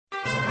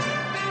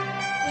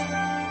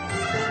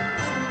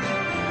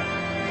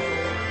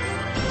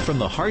From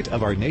the heart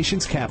of our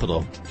nation's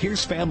capital,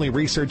 here's Family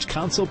Research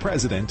Council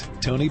President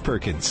Tony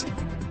Perkins.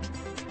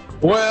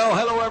 Well,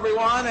 hello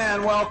everyone,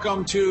 and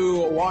welcome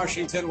to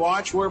Washington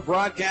Watch. We're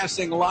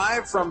broadcasting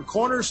live from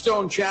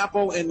Cornerstone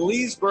Chapel in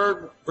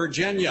Leesburg,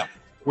 Virginia,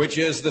 which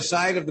is the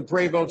site of the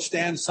Pray Vote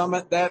Stand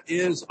Summit that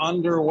is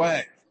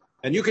underway.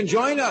 And you can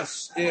join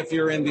us if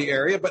you're in the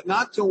area, but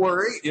not to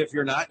worry. If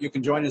you're not, you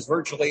can join us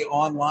virtually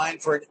online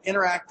for an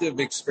interactive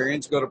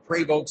experience. Go to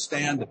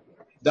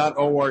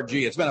prayvotestand.org.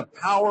 It's been a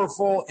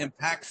powerful,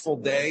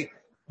 impactful day,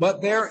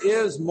 but there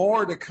is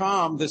more to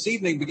come. This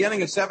evening,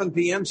 beginning at 7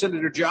 p.m.,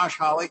 Senator Josh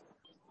Hawley,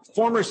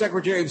 former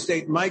Secretary of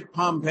State Mike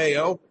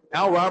Pompeo,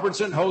 Al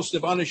Robertson, host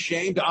of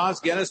Unashamed, Os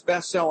Guinness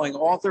best-selling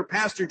author,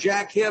 Pastor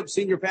Jack Hibbs,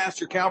 senior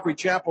pastor, Calvary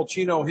Chapel,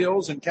 Chino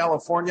Hills in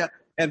California,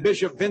 and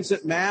Bishop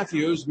Vincent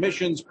Matthews,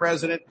 missions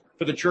president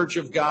for the Church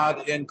of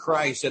God in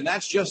Christ. And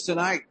that's just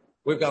tonight.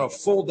 We've got a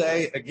full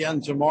day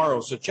again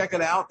tomorrow. So check it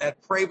out at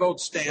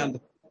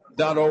prayvotestand.org.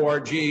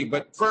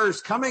 But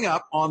first, coming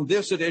up on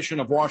this edition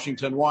of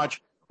Washington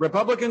Watch,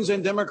 Republicans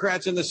and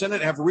Democrats in the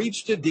Senate have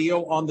reached a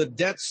deal on the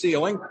debt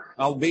ceiling,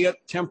 albeit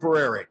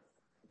temporary.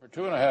 For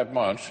 2.5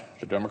 months,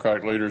 the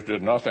Democratic leaders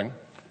did nothing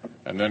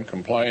and then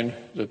complained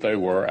that they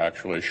were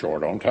actually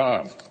short on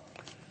time.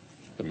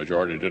 The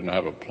majority didn't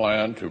have a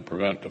plan to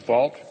prevent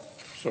default,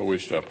 so we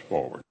stepped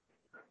forward.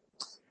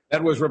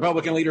 That was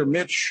Republican leader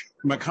Mitch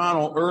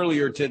McConnell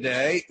earlier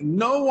today.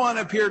 No one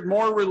appeared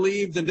more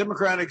relieved than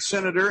Democratic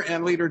Senator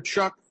and leader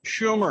Chuck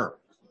Schumer.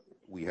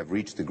 We have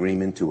reached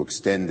agreement to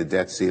extend the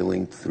debt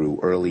ceiling through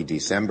early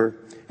December,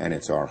 and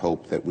it's our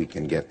hope that we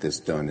can get this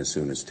done as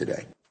soon as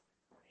today.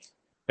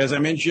 As I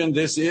mentioned,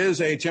 this is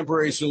a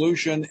temporary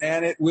solution,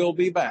 and it will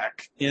be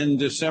back in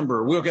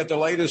December. We'll get the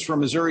latest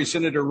from Missouri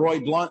Senator Roy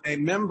Blunt, a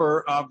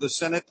member of the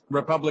Senate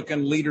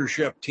Republican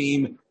leadership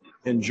team,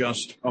 in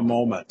just a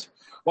moment.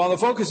 While the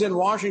focus in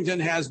Washington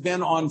has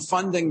been on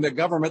funding the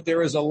government,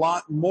 there is a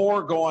lot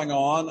more going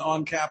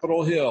on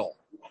Capitol Hill.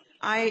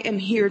 I am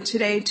here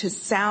today to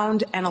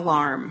sound an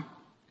alarm.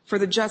 For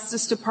the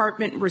Justice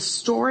Department,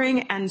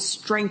 restoring and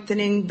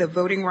strengthening the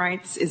Voting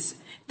Rights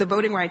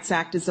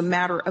Act is a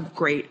matter of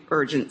great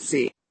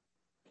urgency.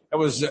 That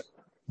was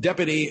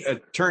Deputy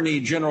Attorney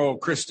General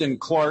Kristen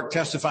Clarke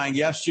testifying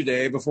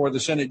yesterday before the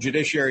Senate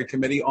Judiciary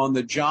Committee on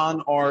the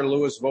John R.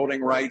 Lewis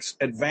Voting Rights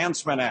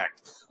Advancement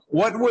Act.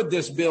 What would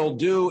this bill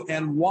do,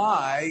 and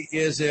why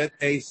is it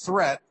a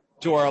threat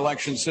to our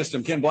election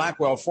system? Ken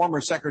Blackwell, former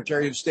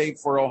Secretary of State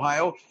for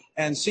Ohio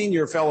and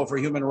Senior Fellow for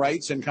Human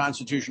Rights and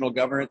Constitutional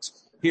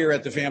Governance here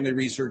at the Family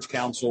Research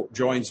Council,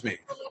 joins me.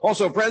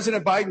 Also,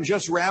 President Biden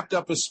just wrapped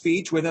up a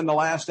speech within the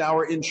last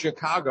hour in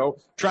Chicago,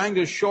 trying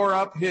to shore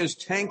up his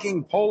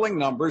tanking polling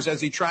numbers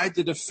as he tried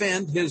to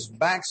defend his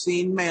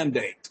vaccine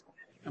mandate.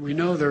 And we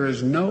know there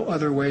is no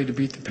other way to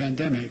beat the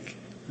pandemic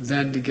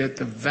than to get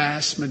the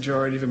vast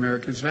majority of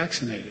Americans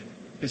vaccinated.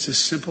 It's as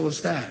simple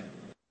as that.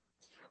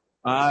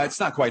 It's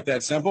not quite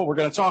that simple. We're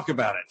going to talk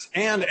about it.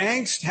 And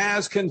angst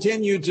has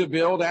continued to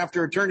build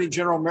after Attorney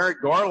General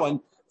Merrick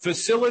Garland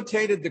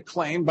facilitated the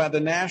claim by the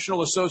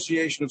National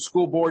Association of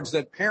School Boards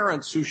that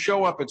parents who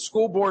show up at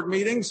school board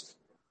meetings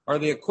are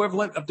the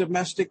equivalent of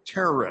domestic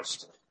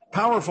terrorists.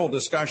 Powerful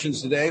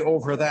discussions today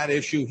over that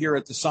issue here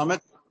at the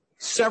summit.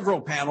 Several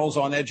panels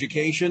on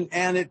education,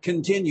 and it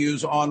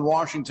continues on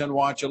Washington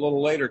Watch a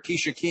little later.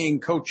 Keisha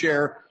King,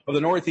 co-chair of the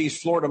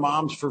Northeast Florida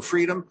Moms for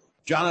Freedom.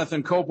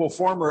 Jonathan Copel,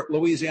 former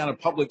Louisiana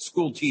public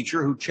school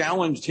teacher who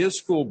challenged his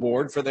school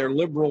board for their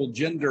liberal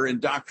gender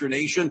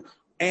indoctrination,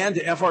 and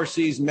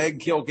FRC's Meg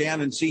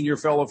Kilgannon, Senior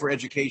Fellow for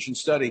Education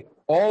Study,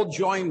 all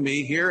join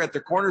me here at the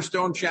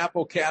Cornerstone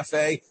Chapel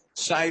Cafe,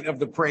 site of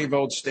the Pray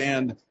Vote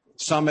Stand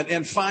Summit.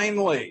 And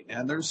finally,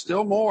 and there's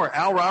still more,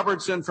 Al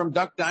Robertson from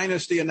Duck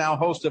Dynasty and now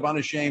host of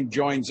Unashamed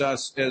joins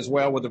us as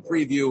well with a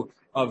preview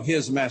of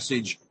his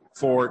message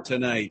for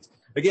tonight.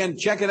 Again,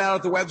 check it out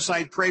at the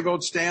website,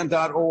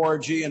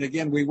 prayvotestand.org. And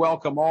again, we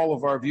welcome all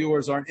of our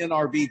viewers on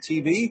NRB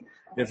TV.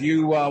 If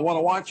you want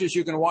to watch us,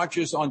 you can watch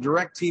us on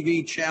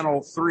DirecTV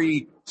channel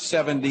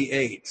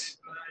 378.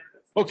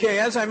 Okay,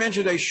 as I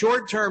mentioned, a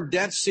short-term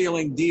debt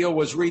ceiling deal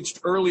was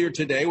reached earlier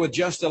today with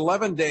just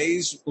 11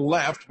 days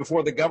left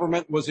before the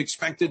government was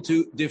expected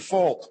to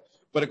default.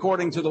 But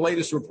according to the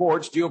latest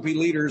reports, GOP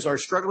leaders are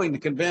struggling to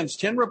convince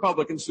 10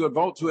 Republicans to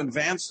vote to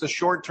advance the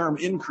short-term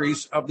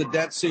increase of the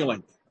debt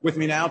ceiling. With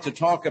me now to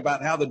talk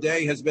about how the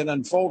day has been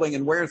unfolding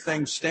and where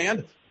things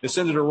stand is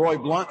Senator Roy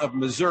Blunt of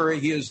Missouri.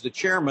 He is the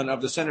chairman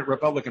of the Senate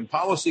Republican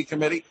Policy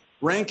Committee,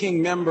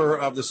 ranking member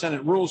of the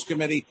Senate Rules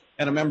Committee,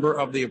 and a member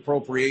of the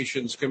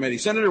Appropriations Committee.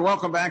 Senator,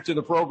 welcome back to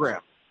the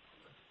program.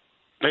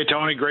 Hey,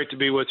 Tony, great to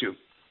be with you.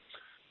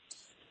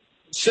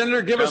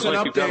 Senator, give us an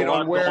update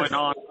on where...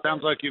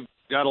 Sounds like you've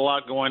got a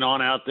lot going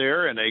on out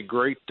there and a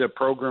great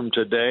program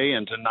today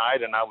and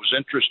tonight, and I was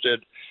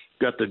interested.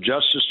 Got the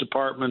Justice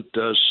Department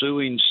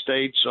suing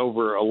states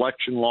over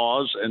election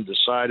laws and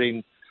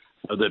deciding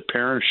that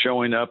parents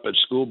showing up at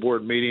school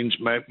board meetings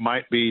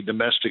might be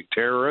domestic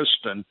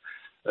terrorists. And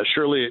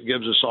surely it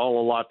gives us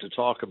all a lot to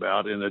talk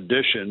about in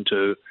addition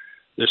to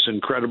this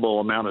incredible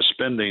amount of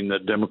spending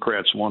that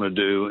Democrats want to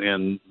do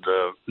in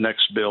the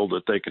next bill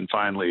that they can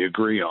finally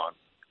agree on.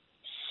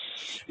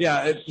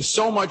 Yeah,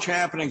 so much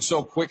happening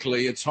so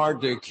quickly. It's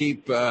hard to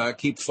keep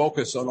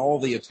focus on all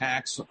the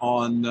attacks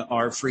on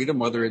our freedom,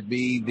 whether it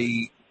be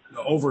the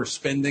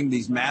overspending,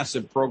 these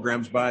massive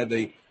programs by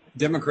the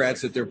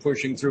Democrats that they're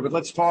pushing through. But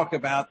let's talk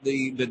about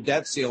the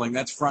debt ceiling.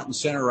 That's front and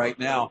center right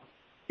now.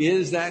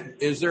 Is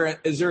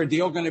there a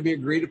deal going to be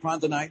agreed upon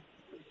tonight?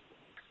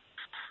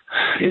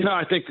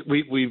 I think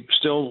we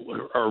still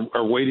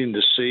are waiting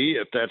to see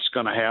if that's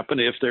going to happen.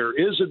 If there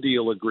is a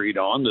deal agreed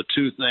on, the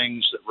two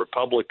things that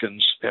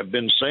Republicans have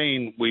been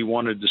saying we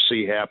wanted to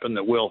see happen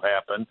that will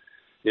happen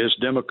is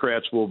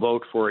Democrats will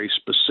vote for a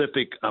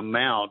specific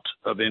amount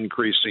of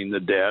increasing the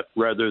debt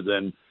rather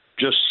than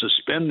just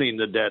suspending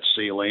the debt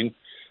ceiling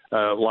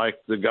like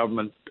the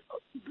government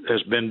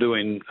has been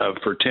doing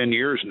for 10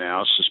 years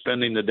now,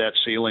 suspending the debt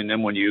ceiling.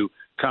 Then when you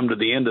come to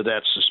the end of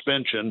that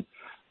suspension,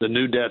 the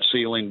new debt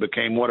ceiling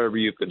became whatever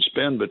you can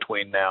spend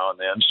between now and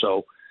then.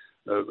 So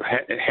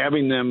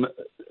having them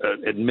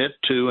admit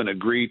to and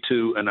agree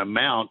to an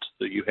amount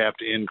that you have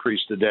to increase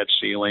the debt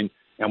ceiling,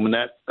 and when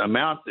that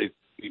amount, if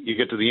you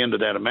get to the end of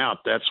that amount,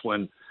 that's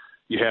when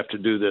you have to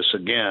do this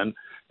again.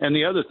 And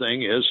the other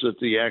thing is that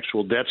the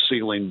actual debt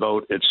ceiling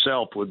vote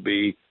itself would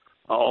be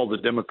all the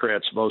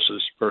Democrats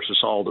versus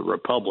all the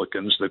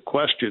Republicans. The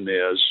question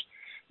is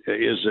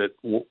it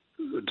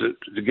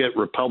to get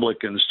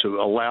Republicans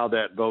to allow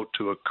that vote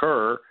to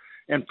occur.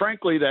 And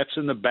frankly, that's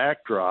in the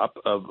backdrop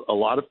of a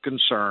lot of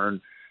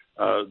concern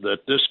that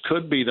this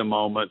could be the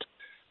moment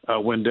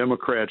when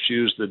Democrats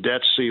use the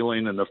debt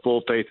ceiling and the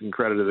full faith and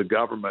credit of the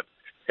government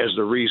as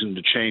the reason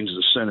to change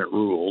the Senate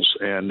rules.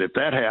 And if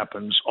that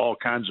happens, all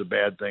kinds of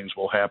bad things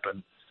will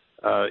happen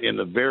in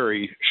a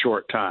very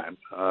short time,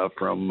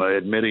 from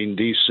admitting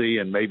D.C.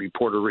 and maybe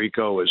Puerto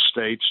Rico as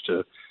states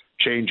to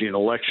changing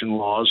election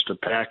laws to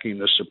packing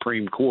the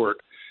Supreme Court.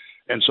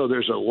 And so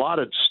there's a lot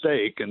at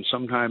stake, and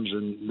sometimes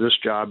in this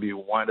job you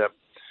wind up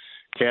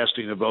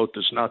casting a vote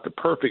that's not the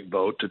perfect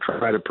vote to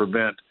try to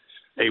prevent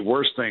a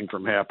worse thing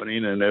from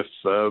happening. And if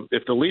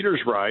the leader's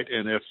right,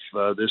 and if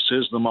this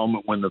is the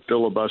moment when the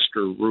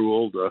filibuster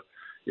rule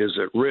is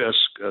at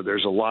risk,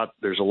 there's a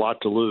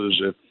lot to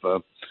lose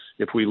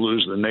if we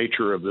lose the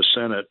nature of the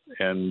Senate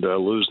and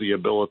lose the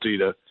ability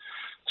to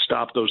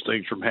stop those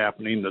things from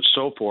happening that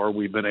so far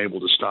we've been able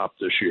to stop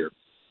this year.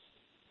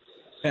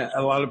 Yeah,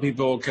 a lot of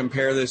people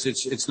compare this.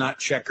 It's not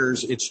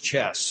checkers, it's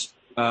chess.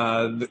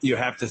 You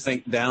have to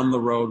think down the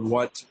road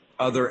what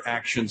other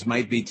actions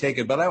might be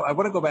taken. But I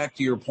want to go back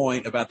to your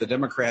point about the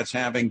Democrats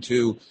having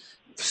to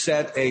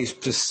set a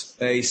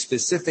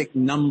specific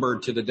number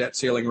to the debt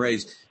ceiling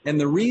raise. And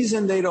the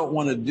reason they don't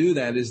want to do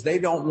that is they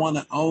don't want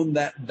to own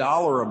that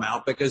dollar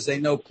amount because they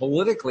know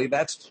politically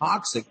that's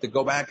toxic to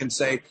go back and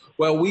say,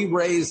 well, we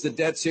raised the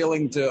debt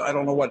ceiling to, I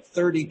don't know what,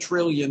 $30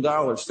 trillion,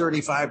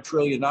 $35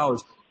 trillion.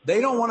 They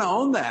don't want to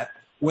own that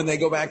when they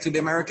go back to the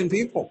American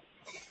people.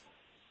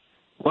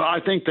 Well, I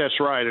think that's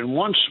right. And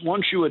once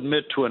you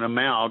admit to an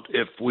amount,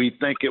 if we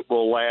think it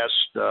will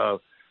last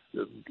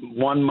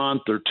 1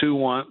 month or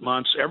 2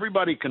 months,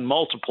 everybody can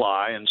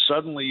multiply, and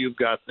suddenly you've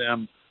got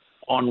them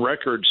on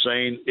record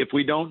saying, if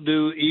we don't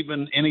do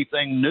even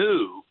anything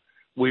new,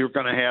 we're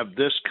going to have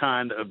this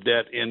kind of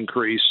debt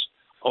increase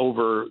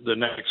over the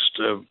next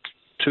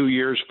 2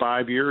 years,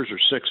 5 years, or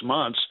 6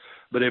 months.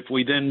 But if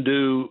we then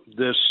do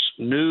this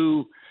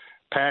new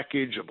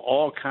package of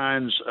all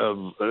kinds of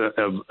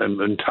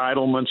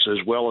entitlements,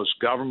 as well as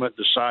government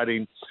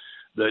deciding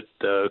that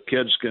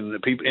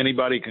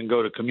anybody can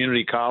go to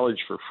community college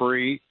for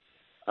free.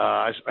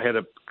 I had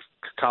a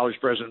college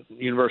president,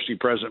 university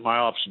president in my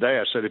office today.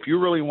 I said, if you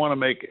really want to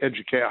make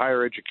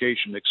higher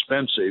education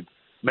expensive,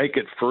 make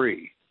it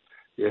free.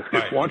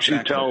 Once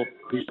you tell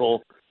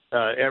people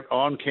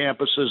on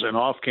campuses and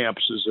off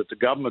campuses that the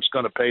government's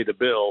going to pay the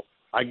bill,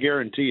 I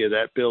guarantee you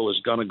that bill is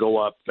going to go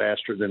up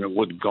faster than it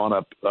would have gone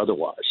up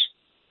otherwise.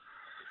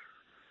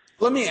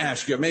 Let me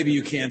ask you, maybe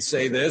you can't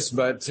say this,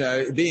 but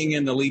being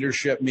in the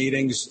leadership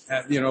meetings,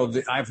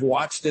 I've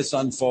watched this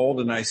unfold,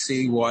 and I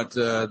see what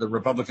the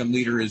Republican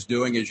leader is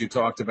doing, as you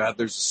talked about.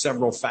 There's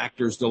several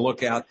factors to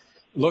look at.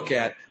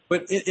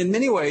 But in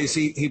many ways,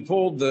 he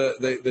pulled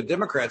the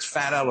Democrats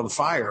fat out of the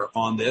fire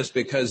on this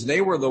because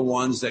they were the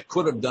ones that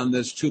could have done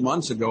this 2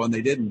 months ago, and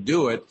they didn't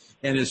do it.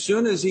 And as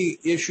soon as he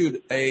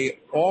issued a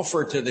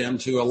offer to them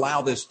to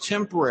allow this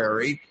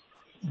temporary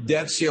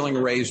debt ceiling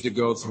raise to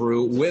go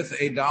through with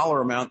a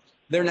dollar amount,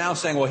 they're now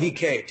saying, well, he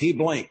caved, he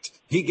blinked,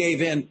 he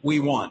gave in,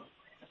 we won.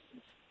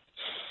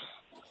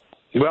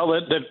 Well,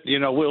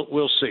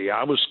 we'll see.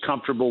 I was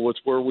comfortable with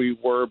where we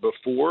were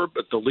before,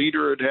 but the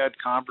leader had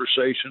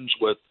conversations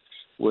with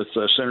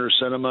Senator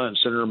Sinema and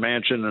Senator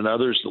Manchin and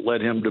others that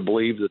led him to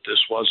believe that this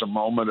was a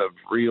moment of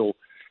real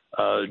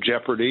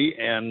jeopardy.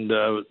 And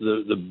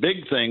the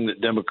big thing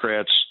that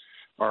Democrats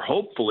are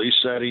hopefully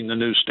setting the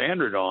new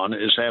standard on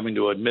is having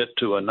to admit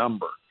to a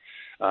number.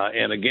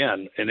 And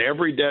again, in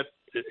every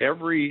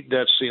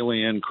debt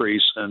ceiling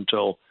increase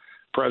until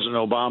President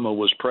Obama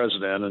was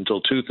president, until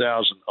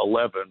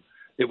 2011,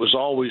 it was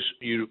always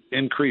you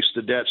increase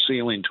the debt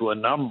ceiling to a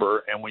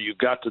number, and when you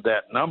got to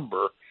that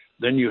number,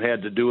 then you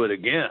had to do it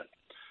again.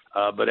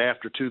 But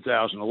after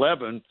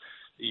 2011,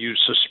 you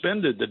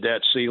suspended the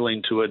debt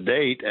ceiling to a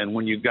date, and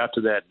when you got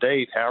to that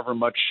date, however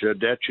much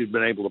debt you'd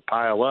been able to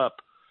pile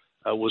up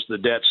was the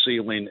debt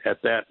ceiling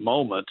at that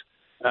moment.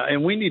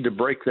 And we need to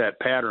break that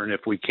pattern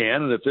if we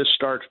can. And if this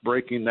starts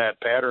breaking that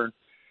pattern,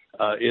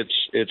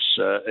 it's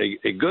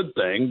a good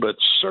thing. But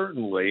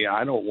certainly,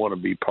 I don't want to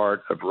be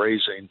part of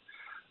raising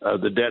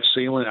the debt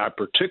ceiling. I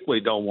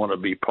particularly don't want to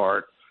be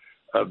part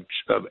of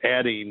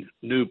adding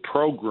new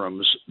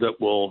programs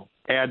that will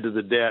add to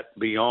the debt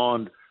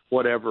beyond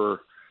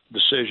whatever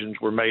decisions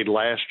were made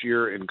last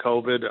year in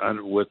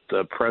COVID with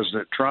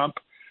President Trump,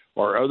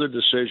 or other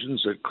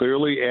decisions that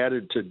clearly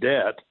added to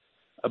debt.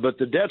 But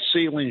the debt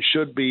ceiling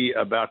should be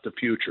about the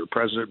future.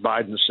 President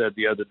Biden said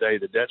the other day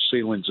the debt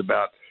ceiling's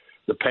about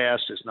the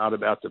past, it's not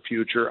about the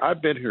future.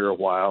 I've been here a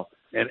while,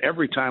 and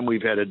every time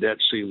we've had a debt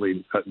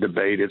ceiling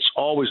debate, it's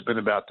always been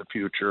about the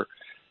future.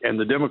 And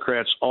the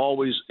Democrats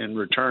always, in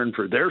return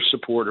for their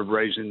support of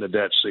raising the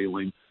debt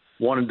ceiling,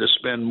 wanted to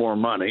spend more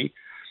money.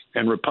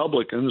 And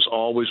Republicans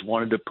always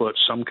wanted to put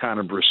some kind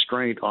of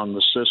restraint on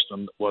the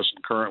system that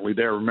wasn't currently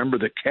there. Remember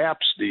the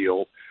caps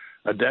deal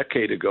a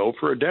decade ago?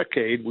 For a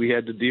decade, we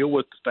had to deal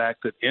with the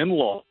fact that in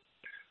law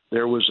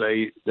there was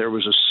a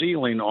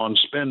ceiling on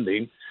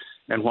spending.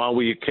 And while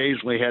we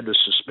occasionally had to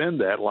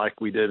suspend that,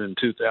 like we did in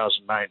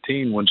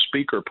 2019 when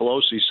Speaker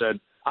Pelosi said,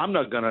 I'm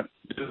not going to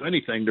do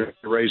anything to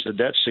raise the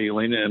debt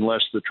ceiling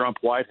unless the Trump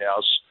White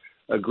House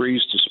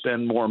agrees to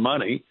spend more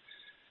money.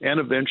 And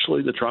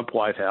eventually the Trump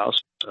White House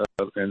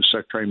and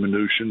Secretary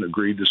Mnuchin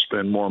agreed to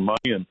spend more money.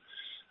 And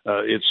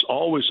it's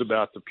always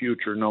about the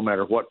future, no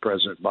matter what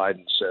President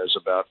Biden says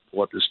about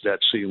what this debt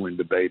ceiling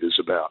debate is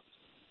about.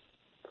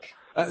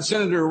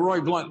 Senator Roy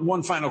Blunt,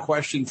 one final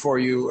question for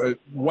you.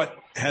 What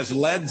has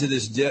led to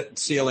this debt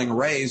ceiling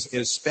raise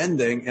is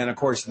spending. And, of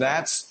course,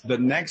 that's the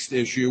next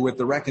issue with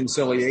the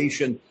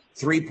reconciliation,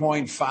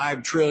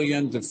 $3.5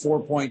 trillion to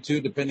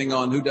 $4.2, depending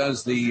on who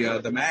does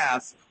the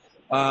math.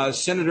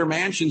 Senator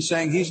Manchin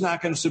saying he's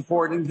not going to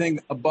support anything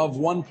above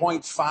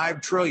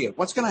 $1.5 trillion.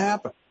 What's going to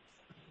happen?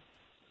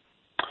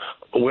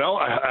 Well,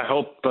 I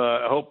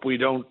hope we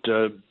don't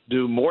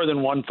do more than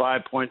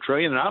 $1.5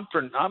 trillion.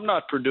 And I'm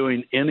not for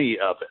doing any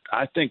of it.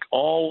 I think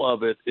all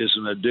of it is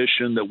an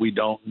addition that we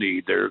don't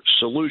need. There are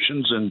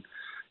solutions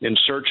in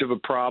search of a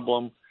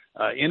problem.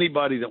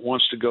 Anybody that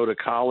wants to go to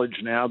college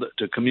now,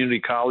 to community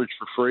college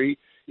for free,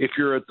 if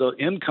you're at the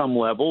income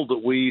level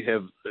that we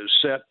have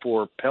set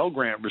for Pell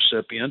Grant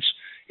recipients,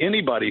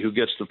 anybody who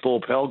gets the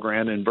full Pell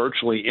Grant in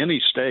virtually any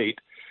state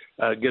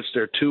gets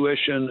their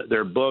tuition,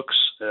 their books,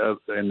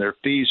 and their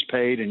fees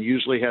paid, and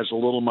usually has a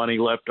little money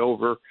left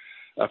over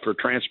for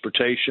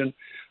transportation.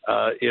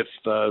 If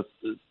 3-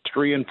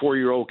 and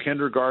 4-year-old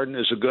kindergarten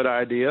is a good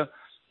idea,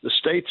 the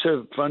states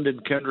have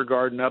funded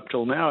kindergarten up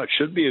till now. It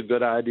should be a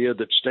good idea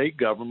that state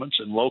governments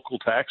and local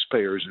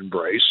taxpayers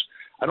embrace.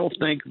 I don't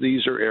think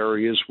these are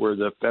areas where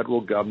the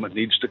federal government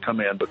needs to come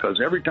in, because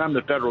every time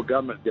the federal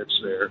government gets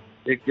there,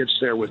 it gets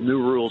there with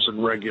new rules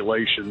and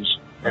regulations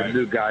and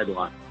new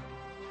guidelines.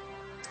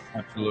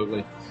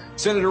 Absolutely.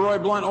 Senator Roy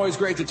Blunt, always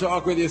great to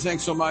talk with you.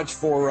 Thanks so much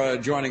for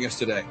joining us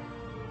today.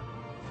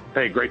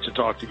 Hey, great to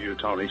talk to you,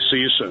 Tony. See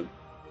you soon.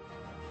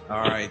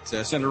 All right.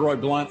 Senator Roy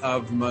Blunt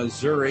of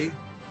Missouri,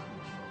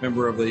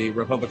 member of the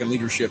Republican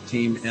leadership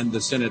team in the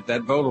Senate.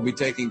 That vote will be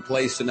taking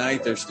place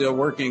tonight. They're still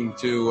working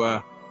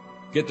to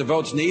get the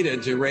votes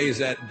needed to raise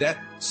that debt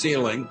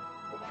ceiling,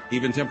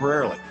 even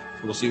temporarily.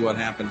 So we'll see what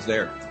happens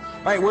there.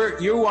 All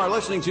right, you are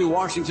listening to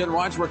Washington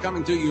Watch. We're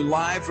coming to you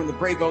live from the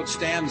Pray Vote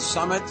Stand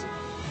Summit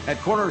at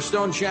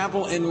Cornerstone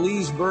Chapel in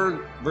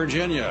Leesburg,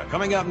 Virginia.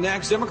 Coming up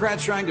next,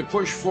 Democrats trying to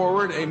push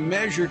forward a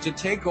measure to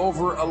take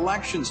over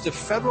elections, to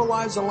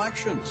federalize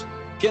elections.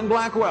 Ken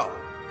Blackwell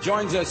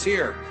joins us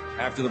here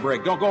after the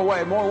break. Don't go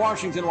away. More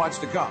Washington Watch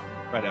to come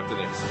right after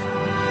this.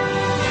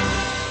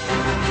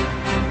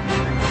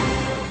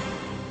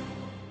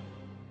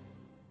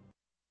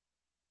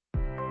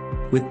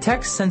 With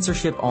text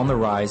censorship on the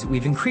rise,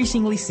 we've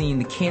increasingly seen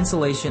the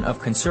cancellation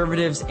of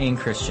conservatives and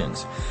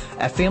Christians.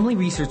 At Family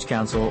Research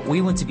Council, we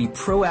want to be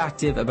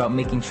proactive about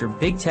making sure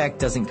big tech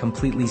doesn't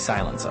completely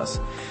silence us.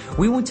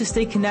 We want to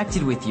stay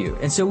connected with you,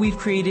 and so we've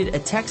created a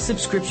text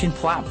subscription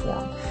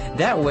platform.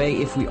 That way,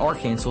 if we are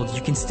canceled,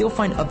 you can still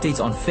find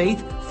updates on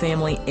faith,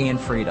 family, and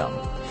freedom.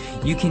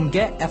 You can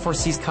get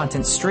FRC's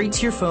content straight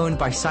to your phone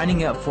by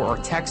signing up for our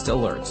text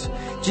alerts.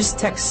 Just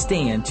text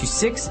STAND to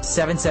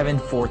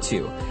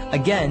 67742.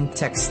 Again,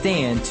 text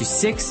STAND to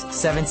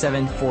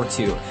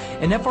 67742.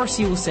 And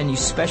FRC will send you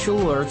special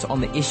alerts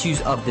on the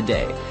issues of the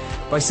day.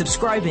 By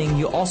subscribing,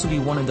 you'll also be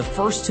one of the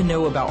first to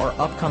know about our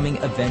upcoming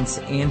events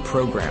and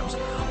programs.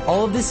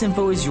 All of this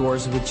info is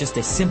yours with just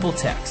a simple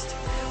text.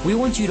 We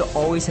want you to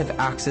always have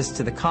access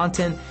to the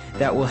content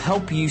that will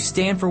help you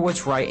stand for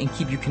what's right and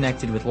keep you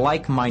connected with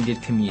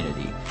like-minded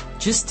community.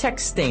 Just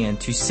text STAND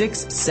to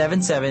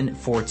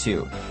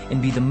 67742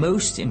 and be the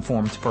most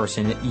informed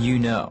person you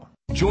know.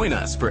 Join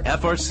us for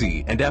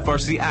FRC and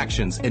FRC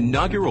Action's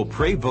inaugural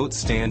Pray Vote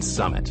Stand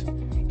Summit.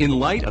 In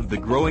light of the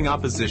growing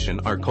opposition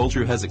our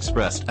culture has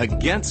expressed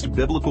against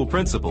biblical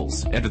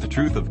principles and the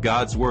truth of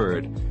God's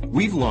Word,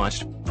 we've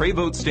launched Pray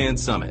Vote Stand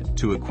Summit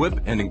to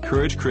equip and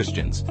encourage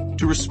Christians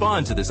to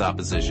respond to this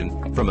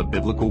opposition from a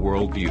biblical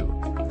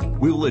worldview.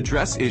 We will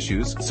address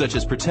issues such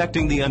as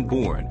protecting the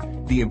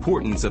unborn, the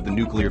importance of the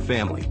nuclear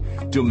family,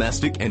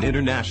 domestic and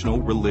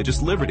international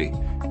religious liberty,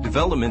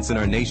 developments in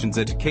our nation's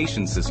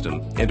education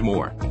system, and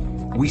more.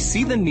 We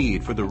see the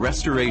need for the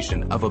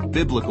restoration of a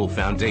biblical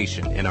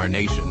foundation in our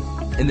nation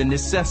and the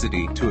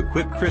necessity to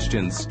equip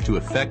Christians to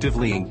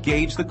effectively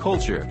engage the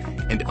culture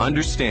and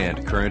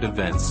understand current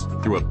events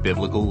through a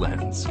biblical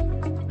lens.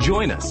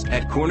 Join us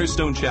at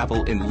Cornerstone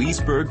Chapel in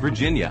Leesburg,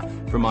 Virginia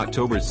from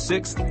October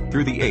 6th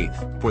through the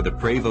 8th for the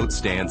Pray Vote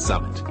Stand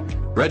Summit.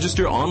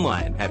 Register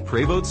online at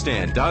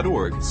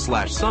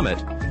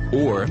prayvotestand.org/summit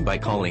or by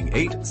calling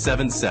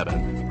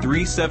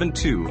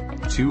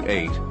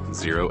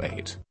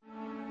 877-372-2808.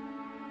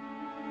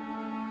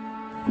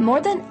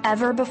 More than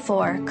ever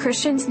before,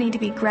 Christians need to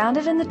be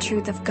grounded in the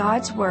truth of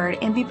God's Word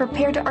and be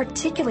prepared to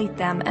articulate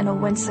them in a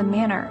winsome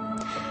manner.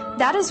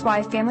 That is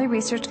why Family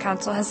Research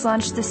Council has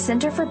launched the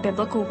Center for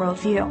Biblical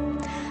Worldview.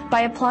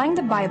 By applying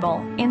the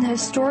Bible and the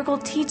historical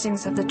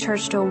teachings of the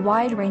Church to a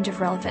wide range of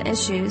relevant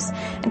issues,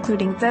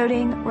 including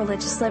voting,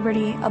 religious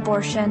liberty,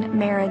 abortion,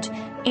 marriage,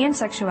 and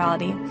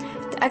sexuality,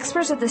 the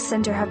experts at the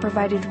Center have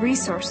provided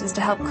resources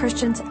to help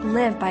Christians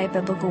live by a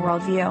biblical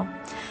worldview.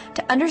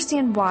 To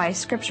understand why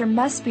Scripture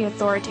must be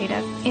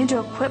authoritative and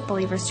to equip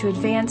believers to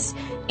advance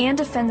and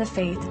defend the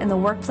faith in the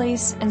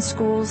workplace, in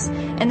schools,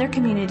 in their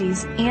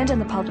communities, and in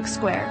the public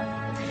square.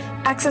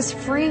 Access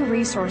free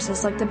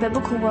resources like the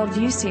Biblical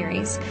Worldview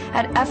series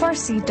at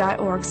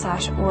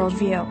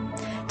frc.org/worldview.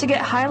 To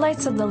get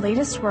highlights of the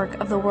latest work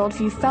of the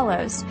Worldview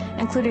Fellows,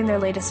 including their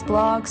latest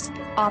blogs,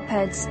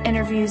 op-eds,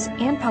 interviews,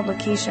 and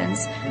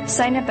publications,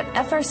 sign up at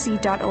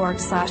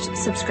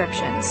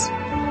frc.org/subscriptions.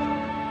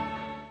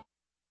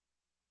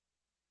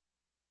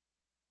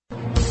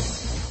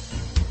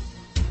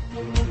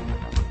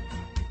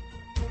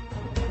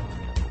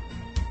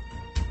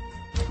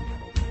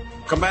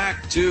 Welcome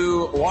back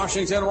to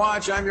Washington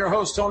Watch. I'm your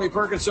host, Tony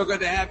Perkins. So good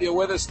to have you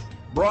with us.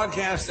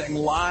 Broadcasting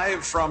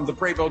live from the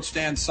Pray Vote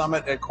Stand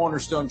Summit at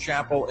Cornerstone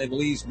Chapel in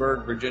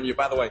Leesburg, Virginia.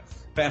 By the way,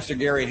 Pastor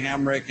Gary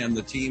Hamrick and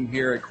the team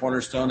here at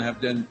Cornerstone have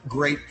been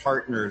great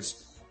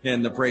partners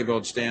in the Pray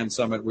Vote Stand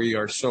Summit. We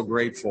are so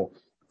grateful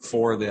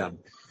for them.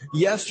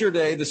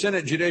 Yesterday, the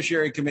Senate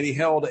Judiciary Committee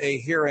held a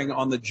hearing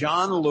on the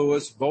John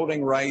Lewis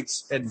Voting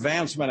Rights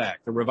Advancement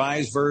Act, the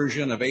revised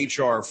version of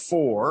H.R.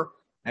 4.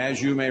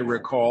 As you may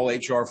recall,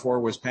 H.R. 4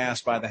 was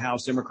passed by the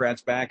House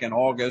Democrats back in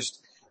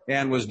August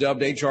and was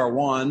dubbed H.R.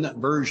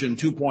 1 version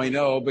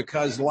 2.0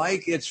 because,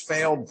 like its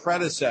failed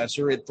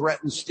predecessor, it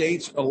threatens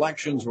states'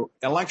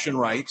 election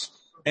rights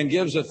and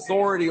gives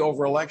authority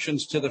over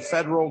elections to the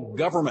federal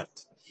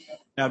government.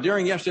 Now,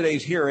 during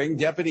yesterday's hearing,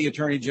 Deputy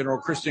Attorney General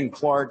Kristen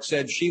Clarke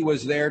said she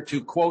was there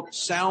to, quote,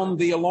 sound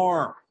the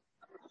alarm.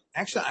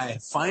 Actually, I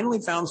finally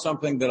found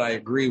something that I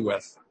agree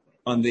with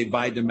on the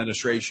Biden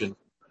administration.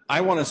 I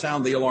want to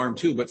sound the alarm,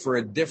 too, but for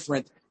a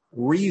different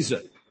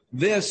reason.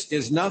 This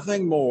is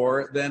nothing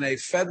more than a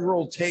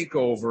federal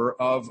takeover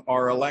of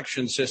our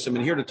election system.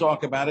 And here to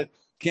talk about it,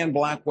 Ken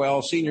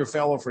Blackwell, Senior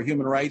Fellow for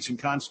Human Rights and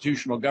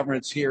Constitutional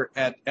Governance here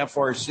at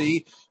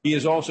FRC. He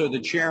is also the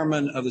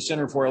chairman of the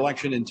Center for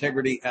Election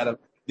Integrity at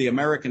the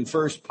American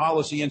First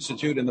Policy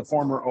Institute and the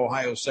former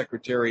Ohio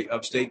Secretary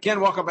of State. Ken,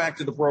 welcome back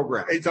to the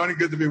program. Hey, Tony,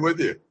 good to be with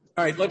you.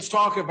 All right, let's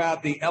talk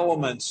about the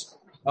elements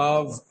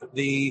of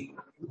the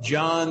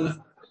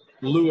John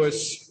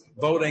Lewis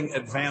Voting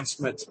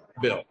Advancement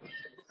Bill.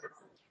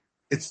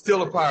 It's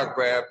still a power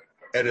grab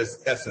at its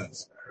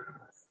essence.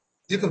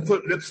 You can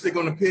put lipstick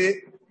on a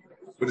pig,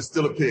 but it's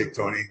still a pig,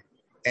 Tony.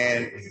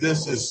 And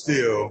this is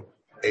still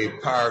a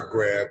power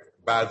grab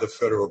by the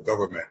federal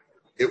government.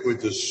 It would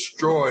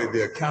destroy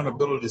the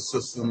accountability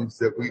systems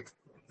that we've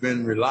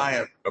been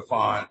reliant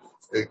upon.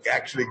 It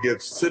actually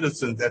gives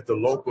citizens at the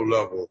local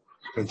level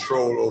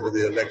control over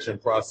the election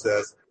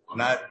process,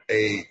 not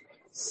a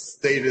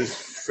statist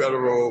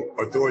federal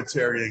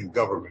authoritarian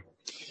government.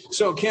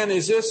 So, Ken,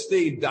 is this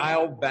the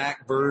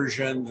dialed-back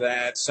version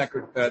that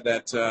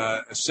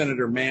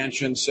Senator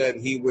Manchin said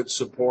he would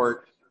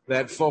support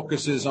that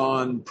focuses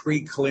on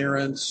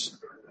pre-clearance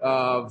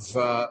of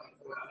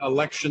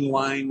election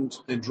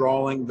lines and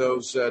drawing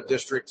those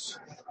districts?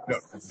 No,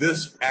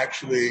 this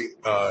actually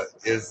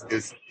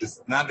is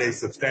not a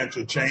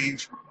substantial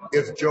change.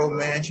 If Joe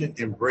Manchin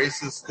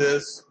embraces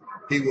this,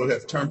 he will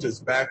have turned his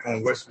back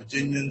on West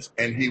Virginians,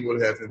 and he will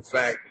have, in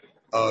fact,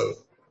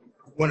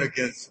 went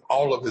against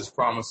all of his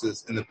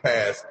promises in the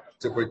past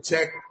to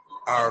protect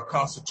our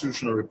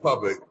constitutional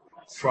republic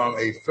from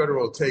a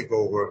federal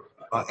takeover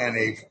and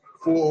a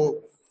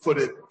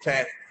full-footed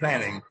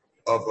planning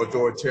of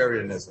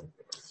authoritarianism.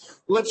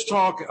 Let's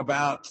talk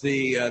about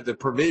the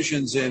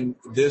provisions in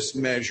this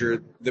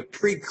measure, the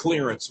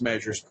pre-clearance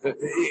measures.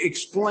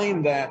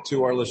 Explain that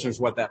to our listeners,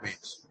 what that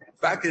means.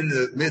 back in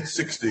the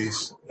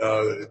mid-'60s,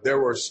 there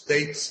were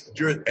states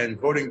and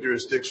voting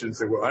jurisdictions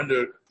that were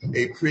under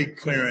a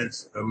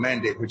pre-clearance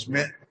mandate, which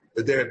meant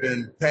that there had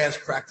been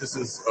past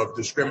practices of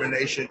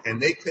discrimination,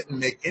 and they couldn't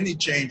make any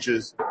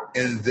changes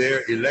in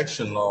their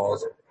election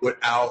laws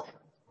without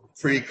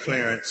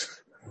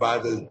pre-clearance by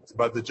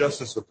the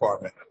Justice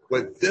Department.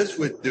 What this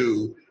would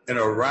do in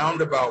a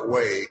roundabout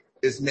way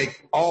is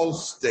make all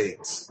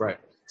states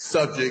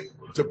subject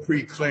to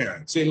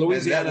pre-clearance. See,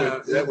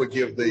 Louisiana, that would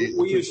give the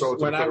control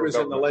to when I was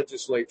government. in the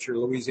legislature,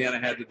 Louisiana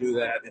had to do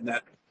that, and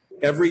that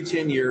every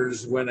 10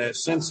 years when a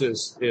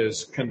census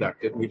is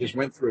conducted, we just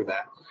went through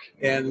that,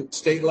 and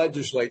state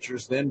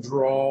legislatures then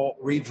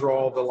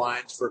redraw the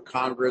lines for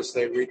Congress,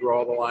 they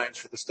redraw the lines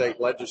for the state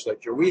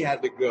legislature. We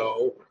had to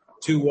go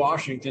to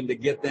Washington to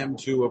get them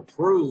to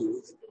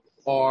approve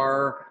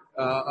our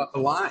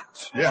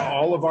lines,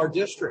 all of our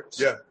districts.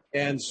 Yeah.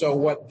 And so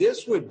what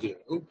this would do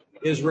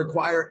is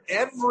require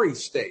every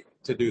state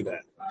to do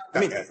that. I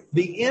mean,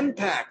 the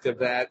impact of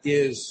that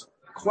is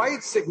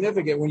quite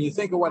significant when you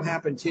think of what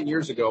happened 10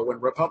 years ago when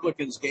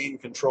Republicans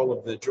gained control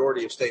of the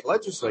majority of state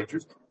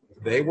legislatures.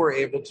 They were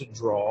able to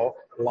draw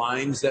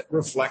lines that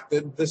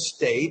reflected the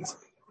state.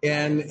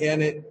 And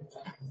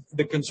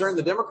the concern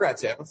the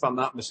Democrats have, if I'm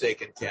not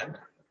mistaken, Ken,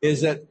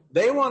 is that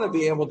they want to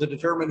be able to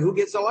determine who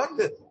gets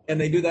elected.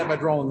 And they do that by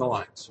drawing the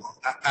lines.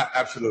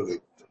 Absolutely.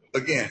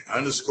 Again,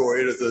 underscore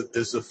it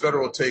is a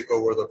federal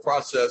takeover of the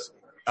process.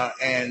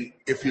 And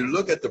if you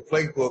look at the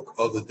playbook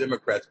of the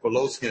Democrats,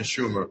 Pelosi and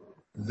Schumer,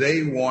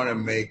 they want to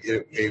make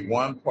it a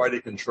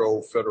one-party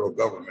controlled federal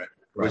government,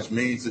 which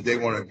means that they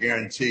want to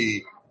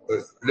guarantee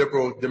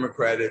liberal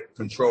Democratic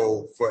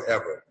control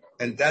forever.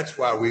 And that's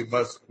why we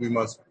must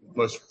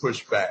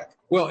push back.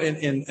 Well,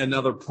 in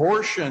another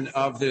portion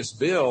of this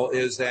bill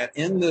is that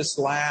in this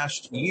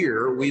last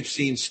year, we've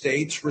seen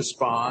states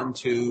respond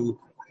to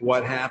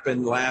what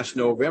happened last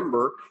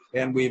November,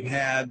 and we've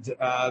had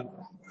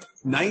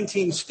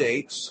 19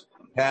 states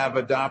have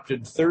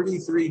adopted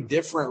 33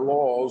 different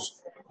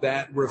laws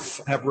that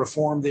have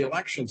reformed the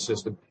election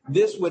system.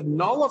 This would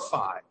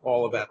nullify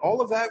all of that. All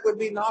of that would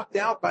be knocked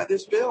out by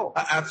this bill.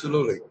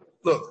 Absolutely.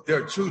 Look,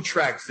 there are two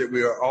tracks that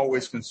we are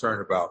always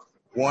concerned about.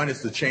 One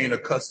is the chain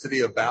of custody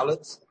of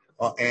ballots,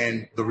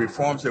 and the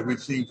reforms that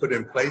we've seen put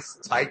in place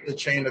tighten the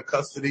chain of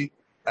custody.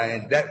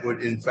 And that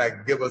would, in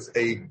fact, give us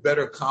a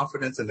better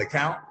confidence in the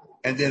count.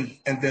 And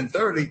then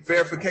thirdly,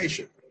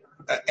 verification.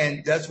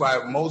 And that's why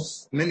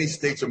many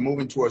states are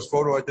moving towards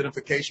photo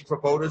identification for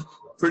voters.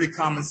 Pretty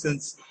common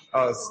sense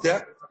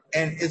step.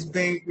 And it's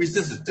being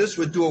resisted. This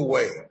would do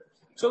away.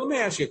 So let me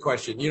ask you a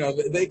question. You know,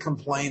 they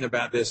complain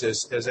about this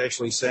as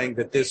actually saying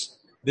that this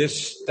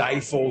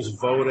stifles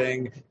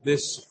voting.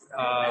 This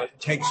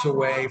takes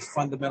away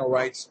fundamental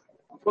rights.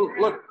 Well,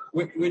 look,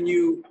 when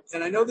you,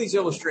 and I know these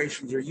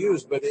illustrations are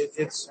used, but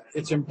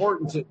it's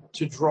important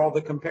to draw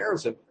the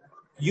comparison.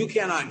 You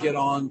cannot get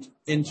on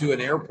into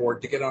an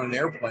airport to get on an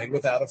airplane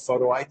without a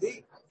photo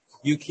ID.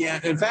 You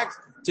can't. In fact,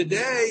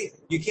 today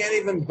you can't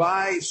even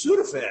buy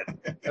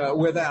Sudafed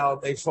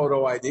without a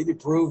photo ID to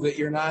prove that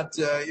you're not,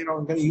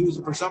 going to use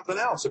it for something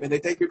else. I mean, they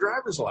take your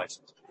driver's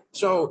license.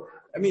 So,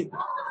 I mean,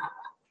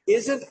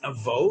 isn't a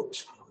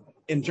vote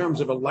in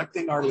terms of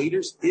electing our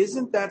leaders,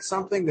 isn't that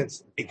something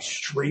that's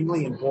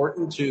extremely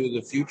important to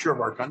the future of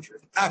our country?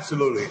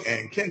 Absolutely.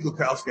 And Ken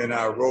Gukowski and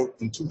I wrote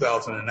in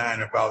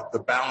 2009 about the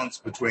balance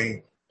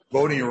between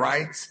voting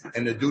rights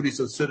and the duties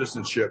of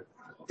citizenship.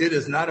 It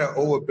is not an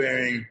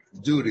overbearing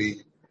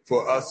duty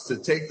for us to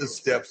take the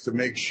steps to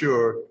make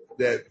sure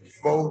that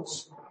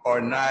votes are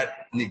not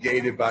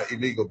negated by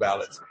illegal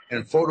ballots.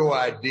 And photo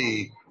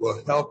ID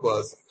will help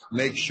us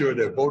make sure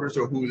that voters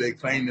are who they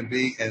claim to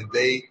be and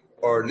they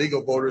are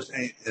legal voters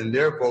and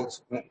their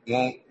votes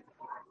won't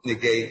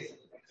negate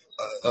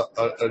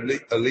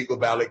a legal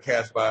ballot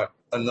cast by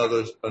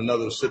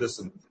another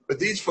citizen. But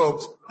these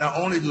folks, not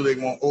only do they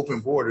want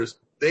open borders,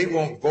 they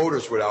want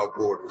voters without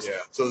borders.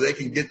 Yeah. So they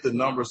can get the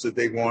numbers that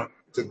they want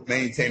to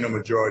maintain a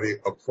majority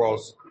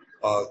across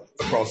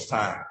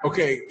time.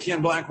 Okay,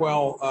 Ken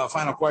Blackwell,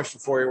 final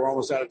question for you. We're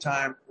almost out of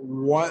time.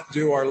 What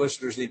do our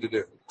listeners need to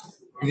do?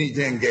 We need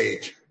to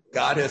engage.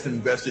 God has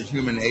invested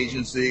human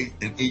agency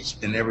in each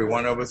and every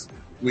one of us.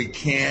 We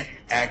can't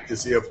act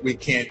as if we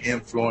can't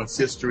influence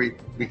history.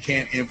 We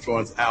can't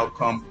influence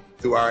outcome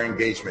through our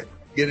engagement.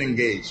 Get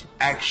engaged.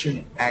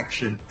 Action,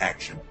 action,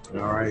 action.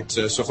 All right.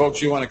 So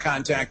folks, you want to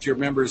contact your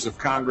members of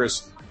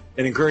Congress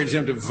and encourage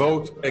them to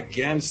vote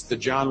against the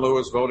John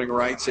Lewis Voting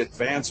Rights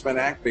Advancement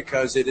Act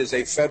because it is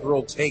a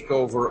federal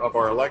takeover of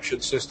our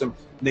election system,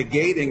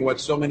 negating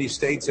what so many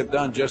states have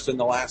done just in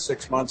the last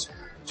 6 months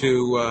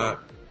to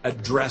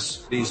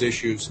address these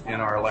issues in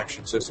our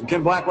election system.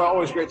 Ken Blackwell,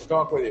 always great to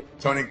talk with you.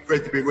 Tony,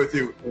 great to be with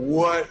you.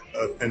 What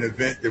an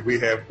event that we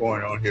have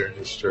going on here in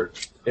this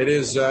church. It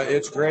is.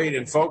 It's great.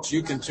 And folks,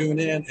 you can tune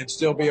in and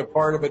still be a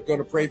part of it. Go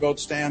to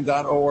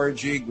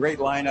PrayVoteStand.org. Great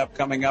lineup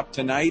coming up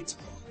tonight.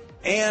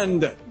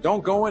 And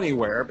don't go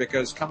anywhere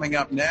because coming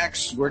up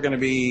next, we're going to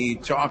be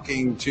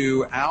talking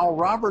to Al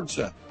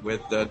Robertson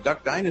with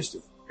Duck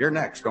Dynasty. Here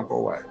next. Don't go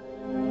away.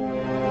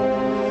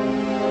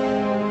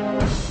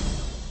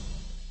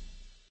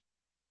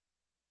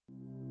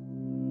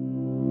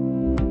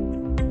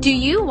 Do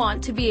you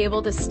want to be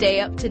able to stay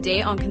up to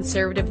date on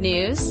conservative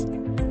news?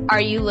 Are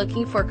you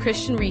looking for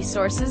Christian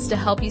resources to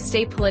help you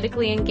stay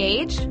politically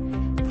engaged?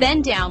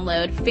 Then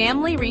download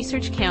Family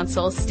Research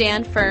Council's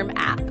Stand Firm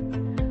app.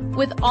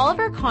 With all of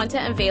our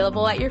content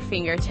available at your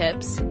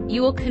fingertips,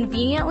 you will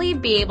conveniently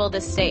be able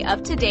to stay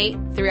up to date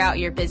throughout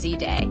your busy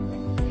day.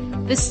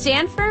 The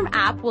Stand Firm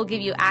app will give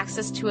you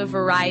access to a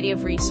variety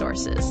of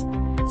resources,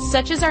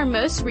 such as our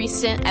most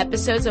recent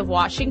episodes of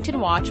Washington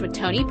Watch with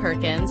Tony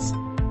Perkins,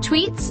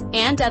 tweets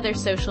and other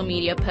social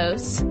media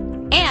posts,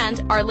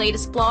 and our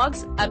latest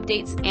blogs,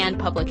 updates, and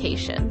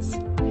publications.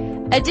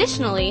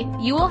 Additionally,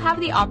 you will have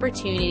the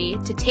opportunity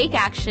to take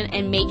action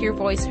and make your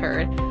voice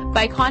heard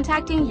by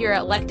contacting your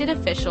elected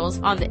officials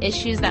on the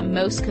issues that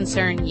most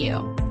concern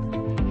you.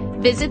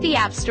 Visit the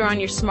App Store on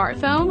your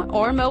smartphone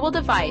or mobile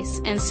device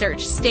and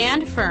search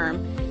Stand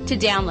Firm to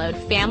download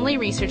Family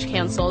Research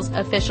Council's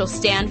official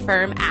Stand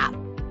Firm app.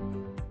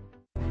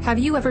 Have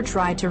you ever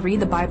tried to read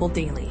the Bible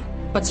daily,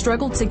 but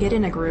struggled to get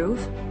in a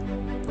groove?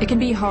 It can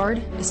be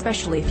hard,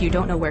 especially if you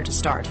don't know where to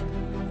start,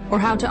 or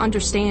how to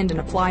understand and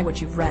apply what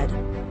you've read.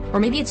 Or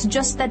maybe it's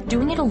just that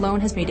doing it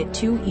alone has made it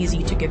too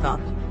easy to give up.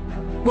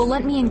 Well,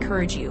 let me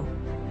encourage you.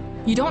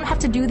 You don't have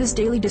to do this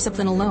daily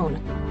discipline alone.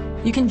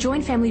 You can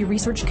join Family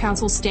Research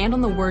Council's Stand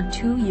on the Word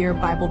 2-year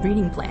Bible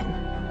reading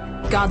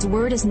plan. God's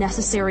Word is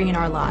necessary in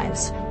our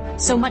lives,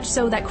 so much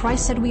so that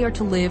Christ said we are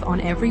to live on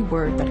every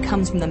word that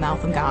comes from the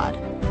mouth of God.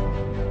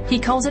 He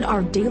calls it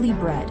our daily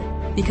bread,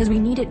 because we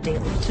need it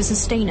daily to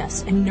sustain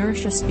us and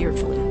nourish us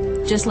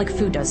spiritually, just like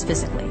food does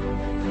physically.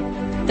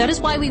 That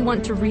is why we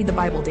want to read the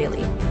Bible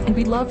daily, and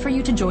we'd love for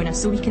you to join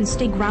us so we can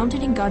stay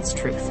grounded in God's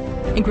truth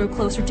and grow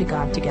closer to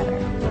God together.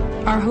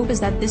 Our hope is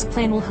that this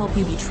plan will help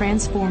you be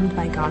transformed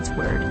by God's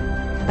Word,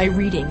 by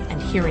reading and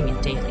hearing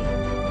it daily.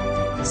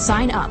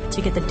 Sign up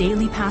to get the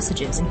daily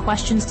passages and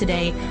questions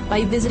today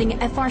by visiting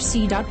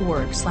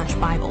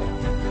frc.org/Bible.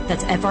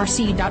 That's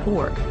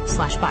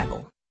frc.org/Bible.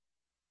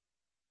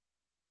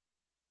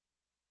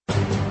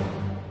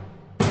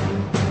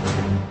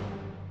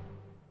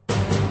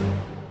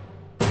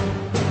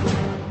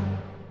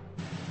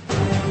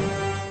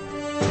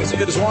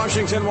 It is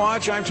Washington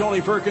Watch. I'm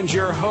Tony Perkins,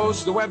 your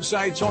host. The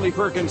website,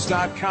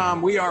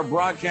 TonyPerkins.com. We are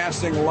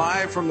broadcasting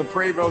live from the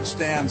Pray Vote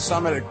Stand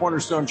Summit at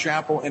Cornerstone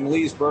Chapel in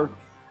Leesburg,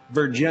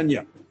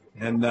 Virginia.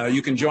 And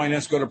you can join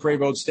us. Go to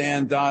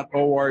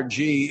PrayVoteStand.org.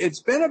 It's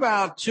been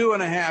about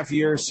 2.5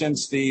 years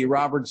since the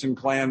Robertson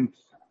clan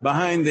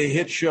behind the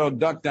hit show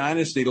Duck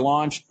Dynasty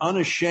launched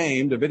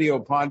Unashamed, a video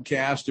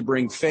podcast to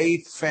bring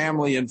faith,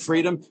 family, and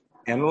freedom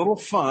and a little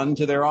fun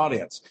to their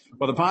audience.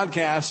 Well, the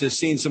podcast has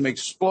seen some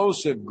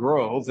explosive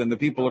growth, and the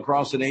people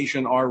across the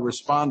nation are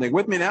responding.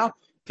 With me now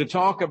to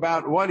talk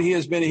about what he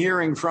has been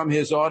hearing from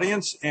his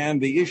audience and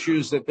the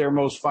issues that they're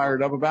most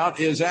fired up about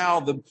is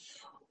Al,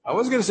 I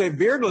was going to say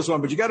beardless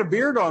one, but you got a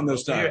beard on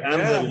this time. I'm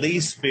the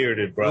least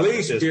bearded brother.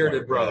 Least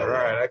bearded brother.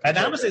 All right. And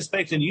I was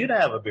expecting you to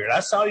have a beard.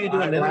 I saw you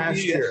doing an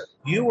interview.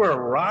 You were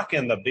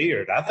rocking the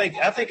beard. I think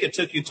it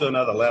took you to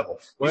another level.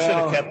 You should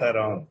have kept that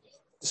on.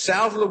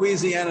 South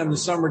Louisiana in the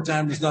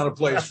summertime is not a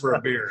place for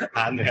a beard.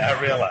 I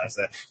realize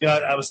that. You know,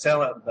 I was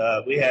telling,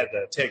 we had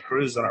Ted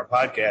Cruz on our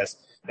podcast,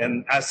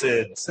 and I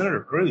said, Senator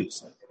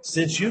Cruz,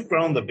 since you've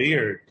grown the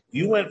beard,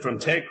 you went from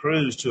Ted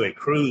Cruz to a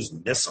cruise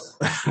missile.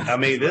 I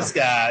mean, this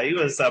guy, he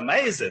was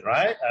amazing,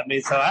 right? I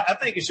mean, so I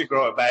think you should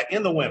grow it back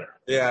in the winter.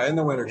 Yeah, in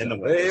the winter.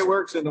 It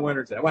works in the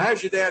wintertime. Well,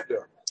 how's your dad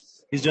doing?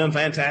 He's doing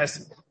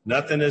fantastic.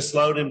 Nothing has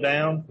slowed him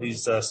down.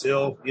 He's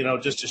still,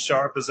 just as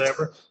sharp as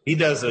ever. He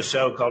does a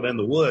show called In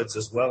the Woods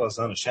as well as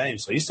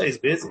Unashamed, so he stays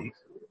busy.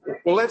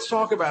 Well, let's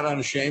talk about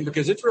Unashamed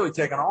because it's really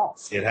taken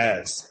off. It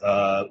has.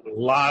 A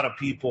lot of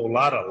people, a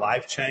lot of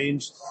life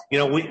change.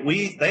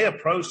 They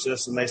approached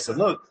us and they said,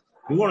 look,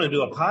 we want to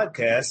do a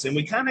podcast, and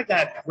we're kind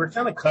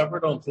of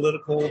covered on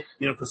political,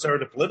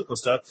 conservative political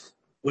stuff.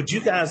 Would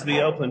you guys be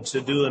open to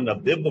doing a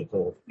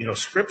biblical,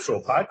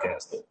 scriptural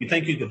podcast? You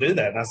think you could do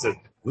that? And I said,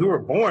 we were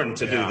born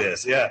to do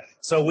this. Yeah.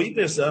 So we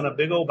just done a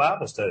big old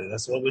Bible study.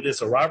 That's what we did.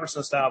 It's a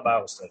Robertson style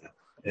Bible study.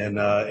 And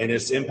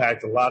it's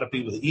impacted a lot of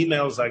people. The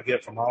emails I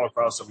get from all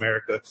across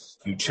America,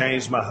 you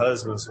changed my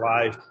husband's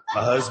life.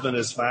 My husband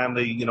is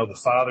finally, the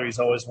father he's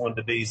always wanted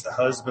to be. He's the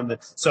husband.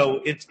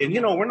 So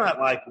we're not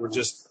like we're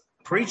just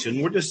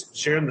preaching. We're just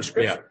sharing the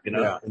scripture,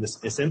 and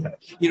its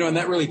impact. And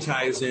that really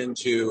ties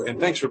into, and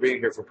thanks for being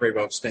here for Pray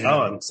Vote Stand.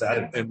 Oh, I'm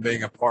excited. And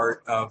being a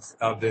part of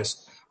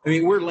this. I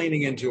mean, we're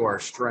leaning into our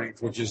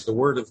strength, which is the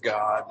Word of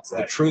God,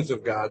 the truth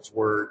of God's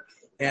Word.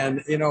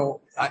 And,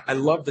 I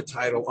love the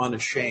title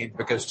Unashamed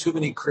because too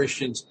many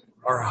Christians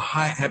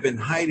have been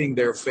hiding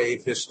their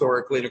faith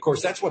historically. And, of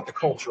course, that's what the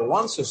culture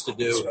wants us to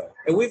do. Right.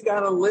 And we've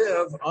got to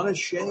live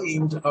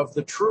unashamed of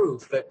the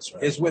truth that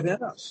is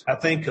within us. I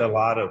think a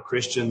lot of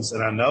Christians,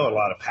 and I know a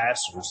lot of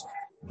pastors,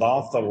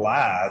 bought the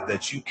lie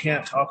that you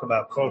can't talk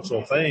about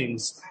cultural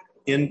things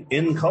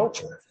in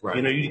culture. Right.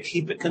 You know, you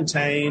keep it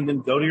contained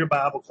and go to your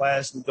Bible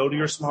class and go to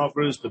your small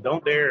groups, but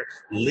don't dare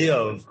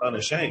live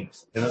unashamed.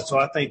 And so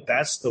I think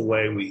that's the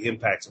way we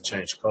impact and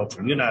change culture.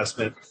 And you and I have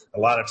spent a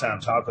lot of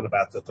time talking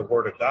about that the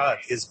Word of God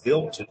is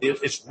built to,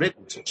 it's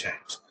written to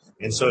change.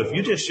 And so if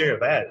you just share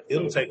that,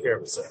 it'll take care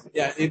of itself.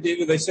 Yeah,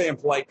 they say in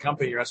polite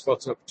company, you're not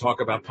supposed to talk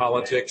about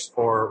politics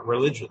or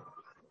religion.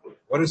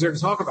 What is there to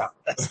talk about?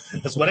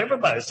 That's what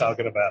everybody's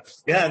talking about.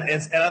 Yeah,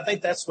 and I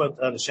think that's what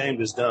Unashamed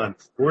has done.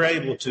 We're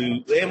able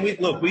to, and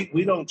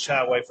we don't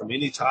shy away from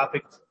any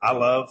topic. I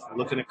love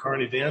looking at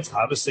current events.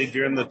 Obviously,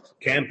 during the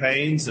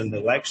campaigns and the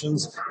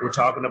elections, we're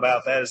talking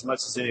about that as much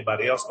as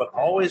anybody else, but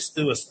always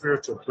through a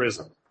spiritual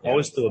prism,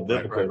 always through a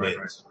biblical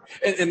lens.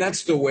 And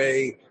that's the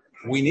way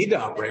we need to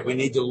operate. We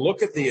need to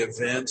look at the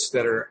events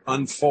that are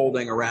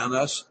unfolding around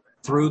us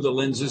through the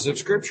lenses of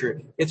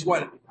Scripture. It's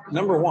what,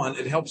 number one,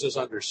 it helps us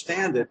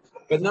understand it.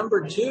 But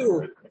number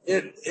two,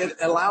 it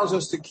allows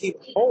us to keep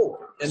hope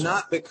and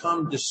not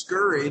become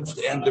discouraged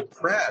and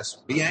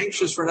depressed. Be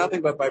anxious for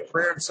nothing, but by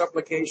prayer and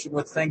supplication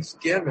with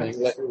thanksgiving,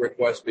 let your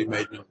requests be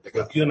made known to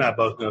God. You and I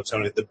both know,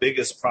 Tony, the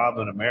biggest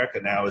problem in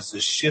America now is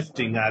this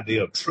shifting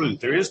idea of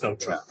truth. There is no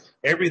truth.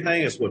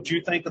 Everything is what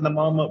you think in the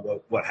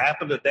moment, what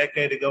happened a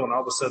decade ago, and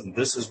all of a sudden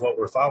this is what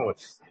we're following.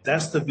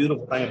 That's the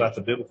beautiful thing about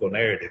the biblical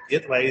narrative.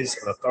 It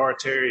lays an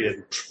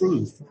authoritarian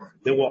truth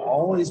that will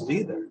always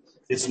be there.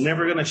 It's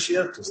never going to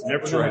shift. It's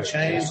never going to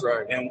change. That's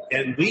right.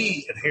 And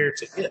we adhere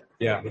to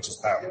it, which is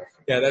powerful.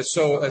 Yeah, that's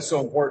so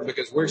important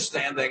because we're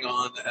standing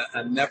on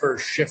a never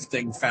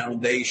shifting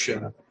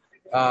foundation.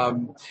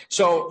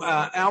 So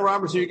Al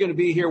Robertson, you're going to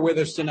be here with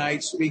us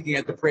tonight speaking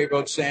at the Pray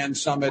Vote Stand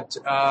Summit.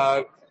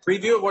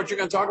 Preview of what you're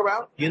going to talk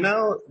about? You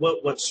know,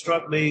 what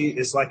struck me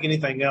is like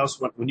anything else,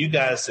 when you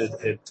guys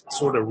had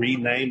sort of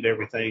renamed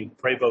everything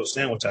Pray Vote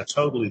Stand, which I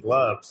totally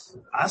love,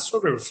 I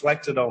sort of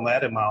reflected on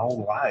that in my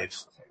own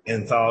life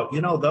and thought,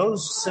 you know,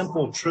 those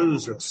simple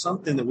truths are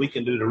something that we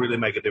can do to really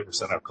make a difference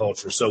in our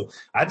culture. So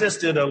I just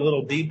did a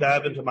little deep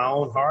dive into my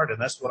own heart, and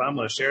that's what I'm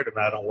going to share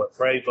tonight on what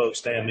Pray, Vote,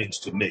 Stand means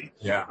to me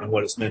and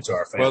what it's meant to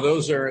our family. Well,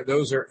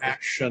 those are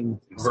action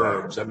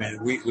verbs. I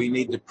mean, we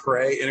need to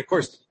pray. And, of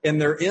course, and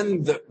they're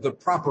in the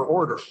proper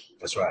order.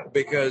 That's right.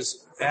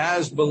 Because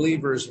as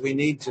believers, we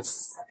need to,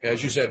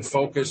 as you said,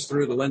 focus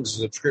through the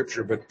lenses of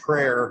Scripture, but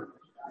prayer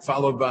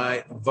followed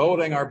by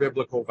voting our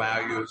biblical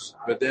values,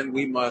 but then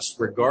we must,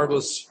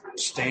 regardless,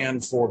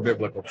 stand for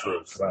biblical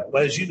truth. Right.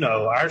 Well, as you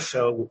know, our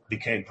show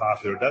became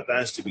popular, Duck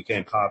Dynasty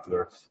became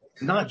popular,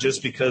 not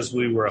just because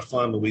we were a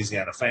fun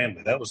Louisiana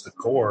family. That was the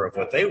core of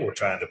what they were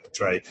trying to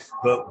portray,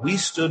 but we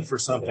stood for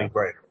something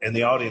greater, and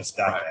the audience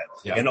got that.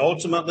 Yeah. And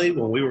ultimately,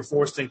 when we were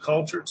forced in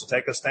culture to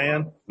take a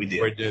stand, we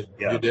did. We did.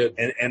 Yeah. You did.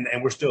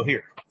 And we're still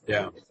here.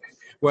 Yeah.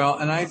 Well,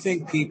 and I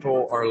think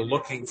people are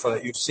looking for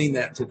that. You've seen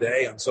that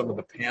today on some of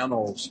the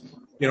panels,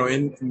 you know,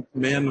 in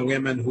men and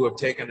women who have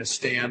taken a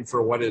stand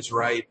for what is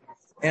right.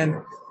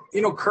 And,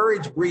 you know,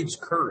 courage breeds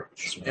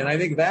courage. And I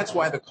think that's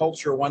why the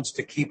culture wants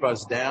to keep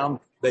us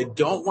down. They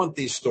don't want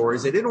these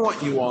stories. They didn't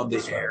want you on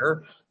the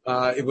air.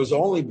 It was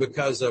only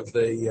because of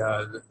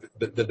the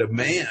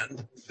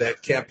demand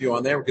that kept you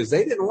on there, because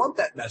they didn't want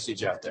that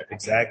message out there.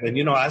 Exactly. And,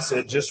 you know, I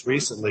said just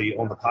recently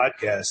on the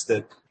podcast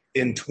that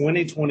in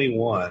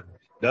 2021,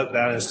 Duck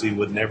Dynasty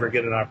would never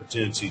get an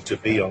opportunity to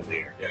be on the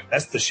air. Yeah.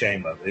 That's the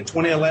shame of it. In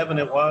 2011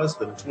 it was,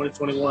 but in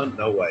 2021,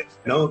 no way.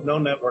 No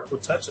network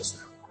would touch us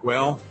now.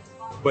 Well,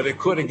 but it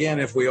could again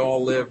if we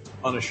all lived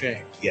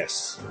unashamed.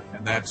 Yes.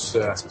 And that's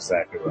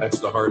exactly right. That's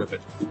the heart of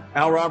it.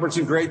 Al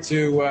Robertson, great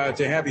to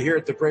have you here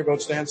at the Pray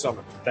Vote Stand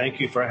Summit. Thank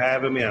you for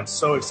having me. I'm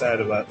so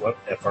excited about what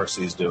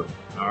FRC is doing.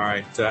 All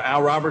right.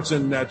 Al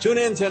Robertson, tune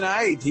in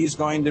tonight. He's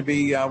going to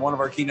be one of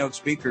our keynote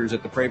speakers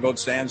at the Pray Vote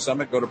Stand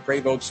Summit. Go to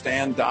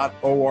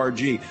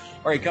prayvotestand.org.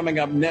 All right, coming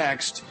up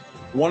next,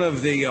 one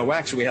of the,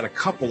 actually we had a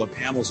couple of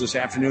panels this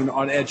afternoon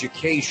on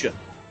education.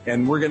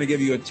 And we're going to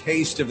give you a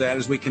taste of that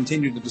as we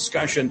continue the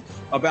discussion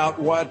about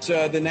what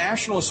the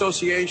National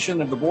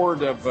Association of the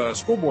Board of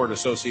School Board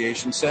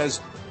Association says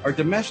are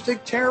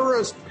domestic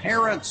terrorist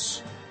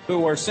parents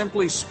who are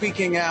simply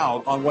speaking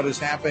out on what is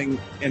happening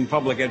in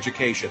public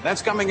education.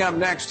 That's coming up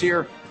next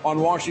here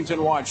on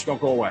Washington Watch. Don't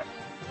go away.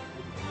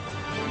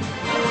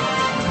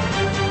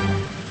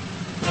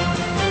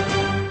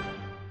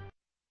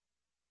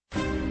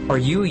 Are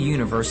you a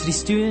university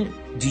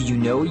student? Do you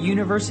know a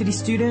university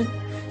student?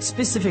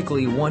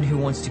 Specifically, one who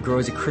wants to grow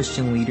as a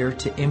Christian leader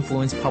to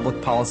influence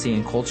public policy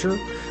and culture?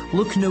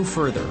 Look no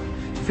further.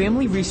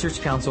 Family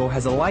Research Council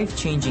has a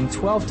life-changing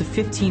 12 to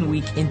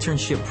 15-week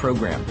internship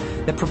program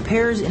that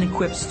prepares and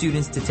equips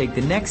students to take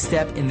the next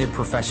step in their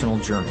professional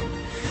journey.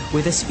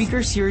 With a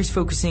speaker series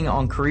focusing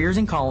on careers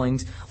and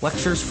callings,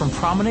 lectures from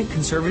prominent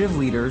conservative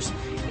leaders,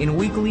 and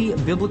weekly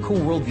biblical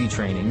worldview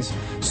trainings,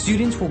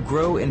 students will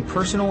grow in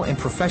personal and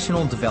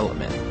professional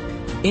development.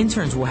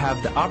 Interns will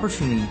have the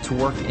opportunity to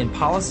work in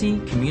policy,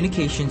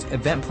 communications,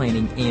 event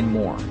planning, and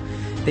more.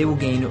 They will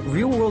gain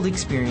real-world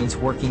experience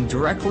working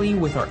directly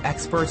with our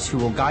experts who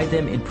will guide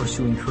them in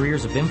pursuing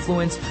careers of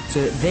influence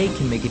so that they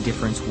can make a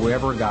difference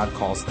wherever God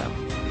calls them.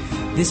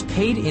 This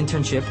paid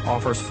internship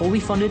offers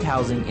fully funded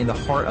housing in the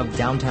heart of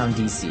downtown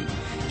D.C.,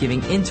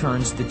 giving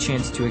interns the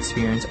chance to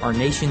experience our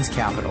nation's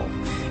capital.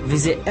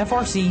 Visit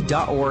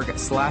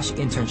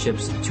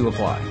frc.org/internships to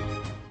apply.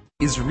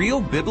 Is real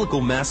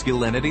biblical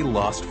masculinity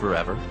lost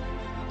forever?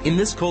 In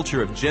this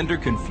culture of gender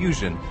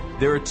confusion,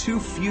 there are too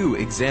few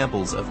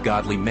examples of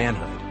godly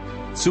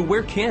manhood. So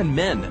where can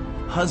men,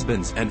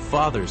 husbands, and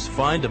fathers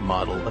find a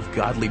model of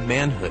godly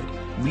manhood,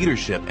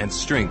 leadership, and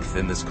strength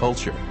in this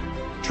culture?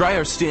 Try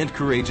our Stand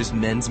Courageous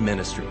Men's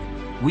Ministry.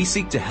 We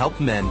seek to help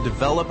men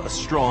develop a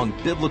strong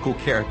biblical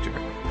character,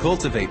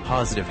 cultivate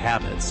positive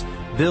habits,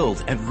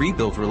 build and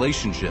rebuild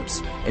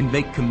relationships, and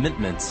make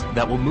commitments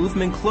that will move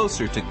men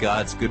closer to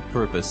God's good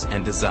purpose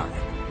and design.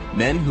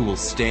 Men who will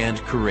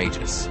stand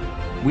courageous.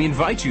 We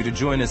invite you to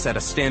join us at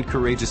a Stand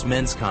Courageous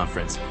Men's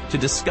Conference to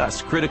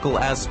discuss critical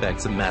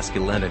aspects of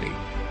masculinity.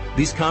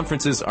 These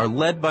conferences are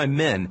led by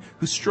men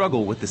who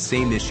struggle with the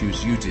same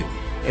issues you do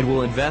and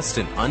will invest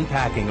in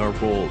unpacking our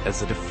role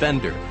as a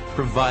defender,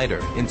 provider,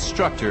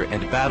 instructor,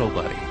 and battle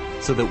buddy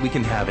so that we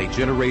can have a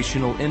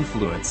generational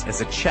influence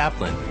as a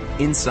chaplain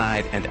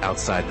inside and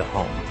outside the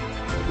home.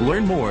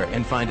 Learn more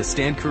and find a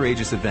Stand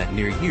Courageous event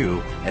near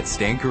you at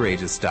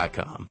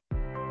standcourageous.com.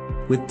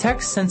 With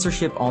tech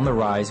censorship on the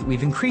rise,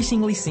 we've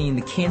increasingly seen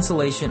the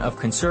cancellation of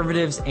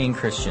conservatives and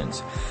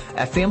Christians.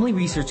 At Family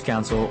Research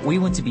Council, we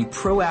want to be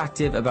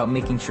proactive about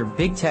making sure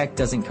big tech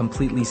doesn't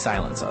completely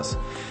silence us.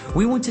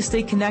 We want to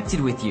stay connected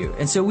with you,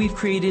 and so we've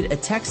created a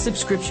tech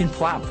subscription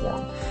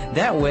platform.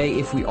 That way,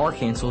 if we are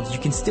canceled, you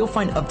can still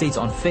find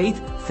updates on faith,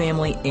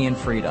 family, and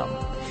freedom.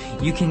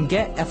 You can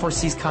get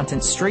FRC's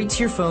content straight to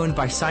your phone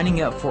by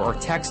signing up for our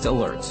text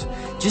alerts.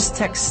 Just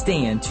text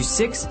STAND to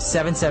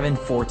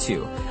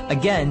 67742.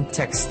 Again,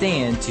 text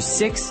STAND to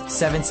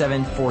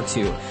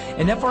 67742,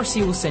 and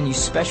FRC will send you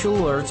special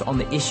alerts on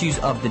the issues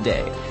of the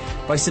day.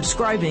 By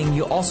subscribing,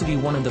 you'll also be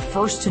one of the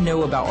first to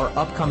know about our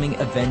upcoming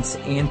events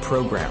and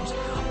programs.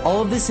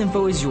 All of this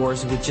info is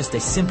yours with just a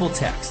simple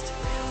text.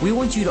 We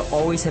want you to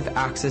always have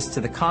access to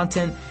the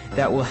content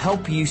that will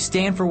help you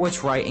stand for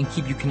what's right and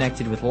keep you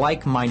connected with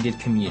like-minded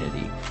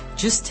community.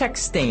 Just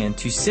text STAND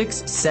to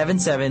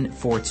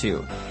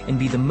 67742 and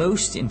be the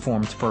most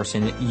informed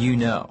person you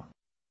know.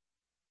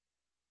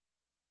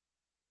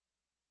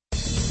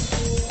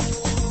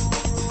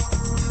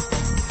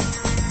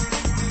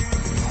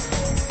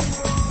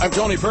 I'm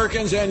Tony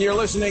Perkins, and you're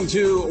listening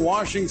to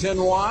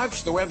Washington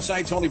Watch, the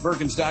website,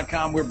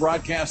 TonyPerkins.com. We're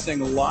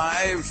broadcasting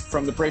live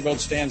from the Pray Vote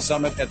Stand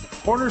Summit at the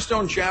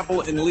Cornerstone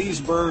Chapel in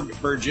Leesburg,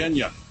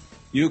 Virginia.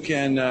 You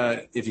can,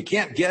 if you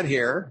can't get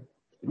here,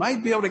 you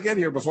might be able to get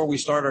here before we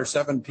start our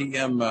 7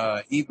 p.m.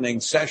 Evening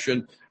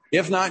session.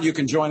 If not, you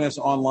can join us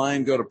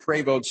online. Go to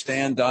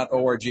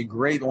PrayVoteStand.org.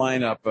 Great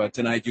lineup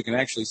tonight. You can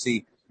actually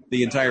see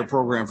the entire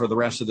program for the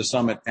rest of the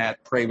summit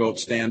at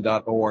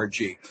PrayVoteStand.org. All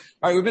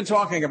right, we've been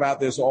talking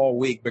about this all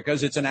week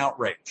because it's an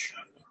outrage.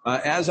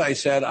 As I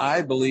said,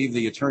 I believe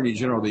the Attorney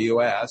General of the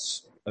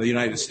U.S., of the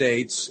United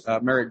States,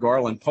 Merrick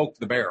Garland,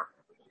 poked the bear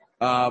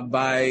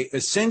by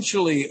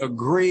essentially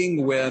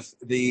agreeing with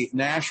the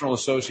National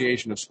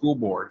Association of School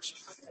Boards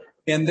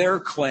in their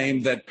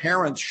claim that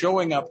parents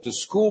showing up to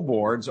school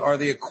boards are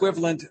the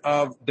equivalent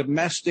of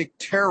domestic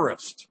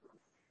terrorists.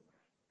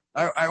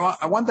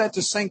 I want that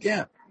to sink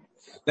in.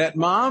 That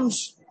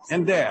moms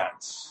and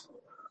dads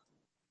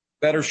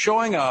that are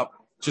showing up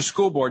to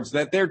school boards,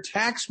 that their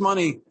tax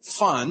money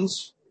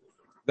funds,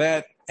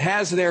 that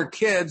has their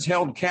kids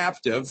held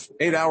captive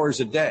 8 hours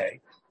a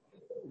day,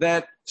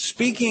 that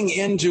speaking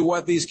into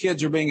what these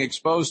kids are being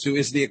exposed to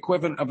is the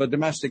equivalent of a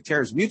domestic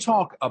terrorism. You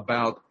talk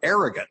about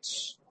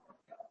arrogance,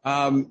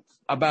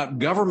 about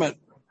government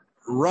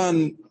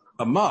run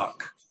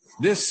amok.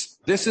 This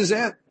is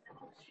it.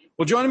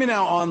 Well, joining me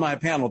now on my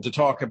panel to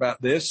talk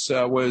about this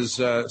was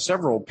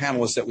several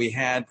panelists that we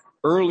had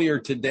earlier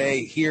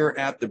today here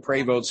at the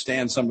Pray Vote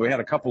Stand Summit. We had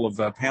a couple of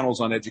panels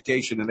on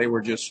education, and they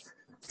were just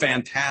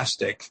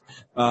fantastic.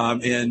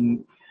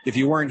 And if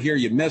you weren't here,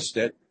 you missed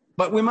it.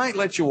 But we might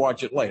let you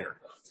watch it later.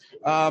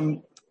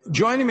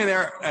 Joining me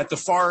there at the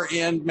far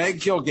end, Meg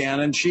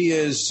Kilgannon. She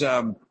is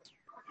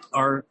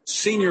our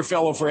Senior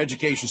Fellow for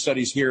Education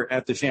Studies here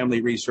at the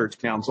Family Research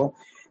Council.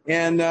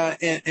 And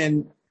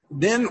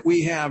then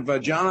we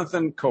have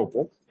Jonathan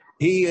Kopel.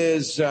 He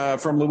is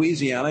from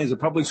Louisiana. He's a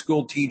public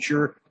school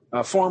teacher,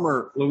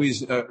 former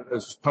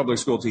public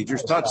school teacher,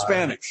 taught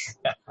Spanish.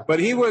 But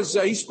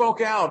he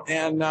spoke out,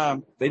 and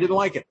they didn't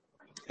like it.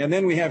 And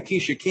then we have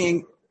Keisha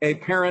King, a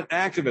parent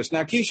activist.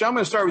 Now, Keisha, I'm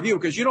going to start with you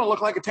because you don't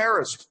look like a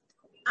terrorist.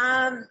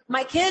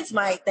 My kids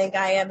might think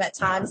I am at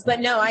times, but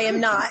no, I am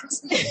not.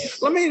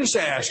 Let me just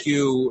ask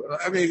you,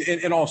 I mean,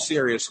 in all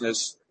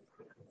seriousness,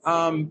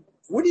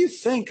 what do you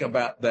think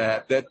about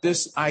that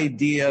this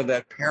idea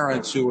that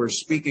parents who are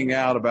speaking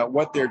out about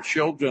what your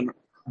children,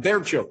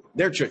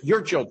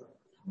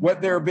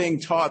 what they're being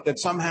taught, that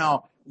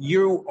somehow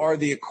you are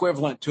the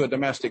equivalent to a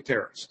domestic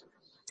terrorist?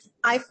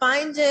 I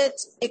find it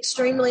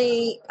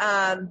extremely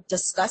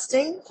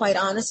disgusting, quite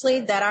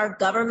honestly, that our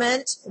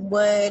government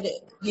would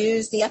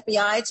use the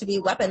FBI to be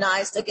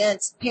weaponized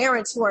against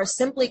parents who are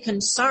simply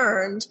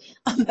concerned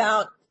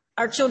about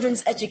our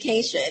children's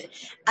education.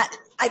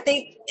 I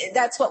think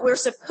that's what we're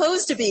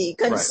supposed to be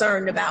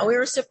concerned about.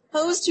 We're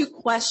supposed to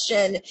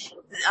question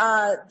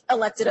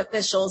elected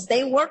officials.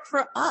 They work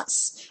for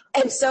us.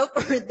 And so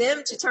for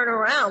them to turn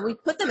around, we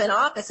put them in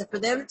office, and for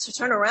them to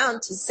turn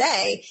around to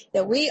say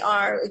that we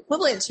are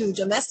equivalent to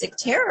domestic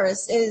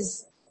terrorists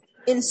is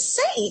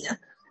insane.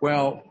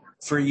 Well,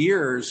 for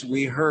years,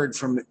 we heard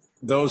from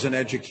those in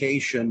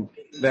education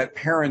that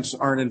parents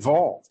aren't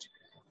involved,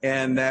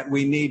 and that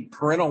we need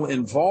parental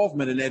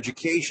involvement in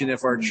education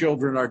if our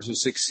children are to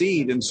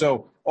succeed. And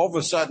so all of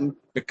a sudden,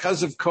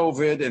 because of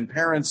COVID and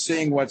parents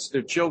seeing what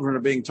their children are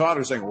being taught,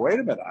 are saying, wait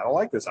a minute, I don't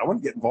like this. I want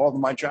to get involved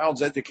in my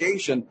child's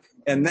education.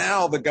 And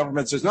now the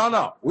government says,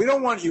 no, we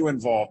don't want you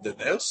involved in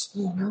this.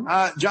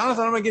 Mm-hmm.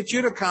 Jonathan, I'm going to get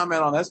you to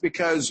comment on this,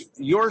 because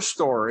your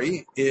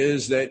story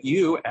is that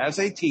you, as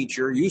a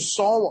teacher, you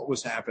saw what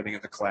was happening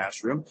in the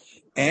classroom,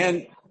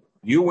 and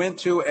you went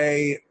to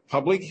a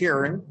public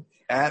hearing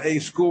at a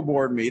school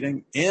board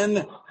meeting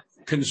in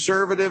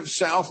conservative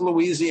South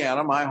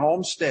Louisiana, my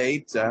home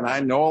state, and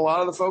I know a lot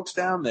of the folks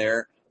down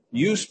there.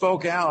 You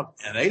spoke out,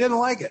 and they didn't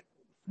like it.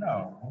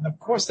 No, of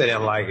course they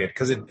didn't like it,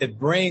 because it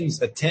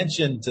brings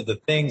attention to the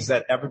things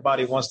that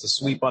everybody wants to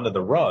sweep under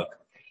the rug.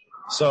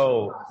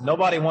 So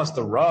nobody wants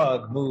the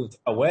rug moved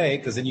away,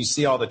 because then you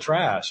see all the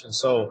trash. And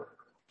so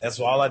that's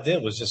all I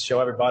did, was just show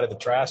everybody the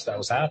trash that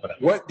was happening.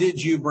 What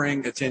did you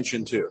bring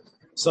attention to?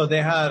 So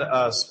they had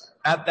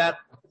at that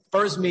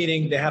first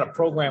meeting, they had a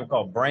program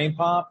called Brain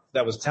Pop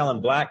that was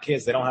telling black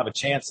kids they don't have a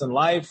chance in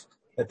life,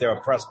 that they're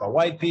oppressed by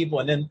white people.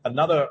 And then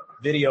another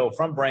video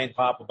from Brain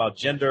Pop about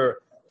gender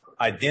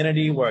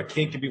identity, where a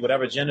kid can be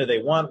whatever gender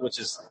they want, which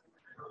is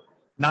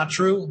not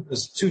true.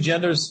 There's two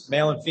genders,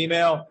 male and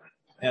female.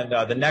 And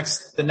the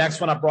next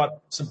one, I brought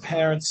some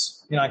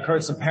parents. I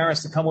encouraged some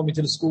parents to come with me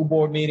to the school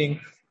board meeting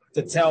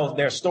to tell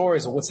their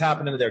stories of what's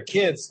happening to their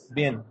kids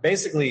being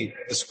basically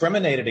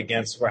discriminated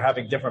against for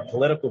having different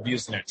political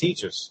views than their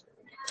teachers.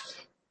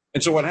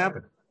 And so what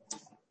happened?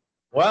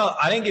 Well,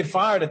 I didn't get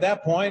fired at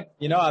that point.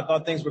 I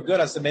thought things were good.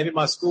 I said, maybe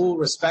my school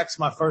respects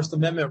my First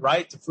Amendment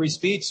right to free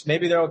speech.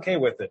 Maybe they're okay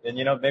with it. And,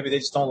 maybe they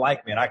just don't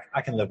like me, and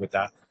I can live with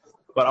that.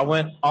 But I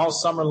went all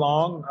summer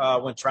long,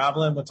 went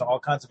traveling, went to all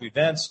kinds of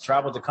events,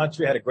 traveled the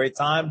country, had a great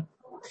time.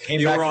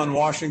 You were on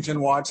Washington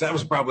Watch. That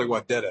was probably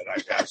what did it, I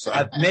guess.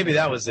 Maybe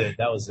that was it.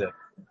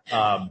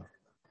 But,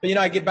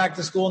 I get back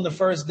to school on the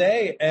first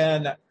day,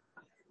 and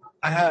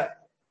I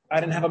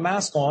didn't have a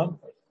mask on.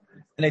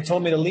 And they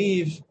told me to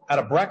leave at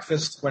a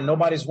breakfast where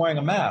nobody's wearing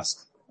a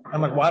mask.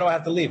 I'm like, why do I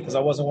have to leave? Because I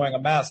wasn't wearing a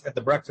mask at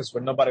the breakfast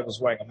where nobody was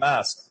wearing a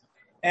mask.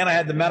 And I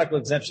had the medical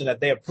exemption that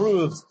they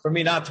approved for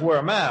me not to wear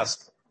a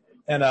mask.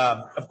 And,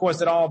 of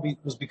course, it all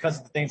was because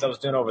of the things I was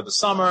doing over the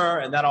summer.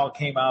 And that all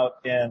came out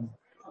in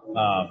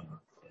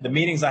the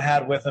meetings I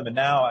had with them. And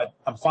now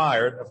I'm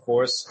fired, of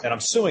course, and I'm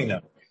suing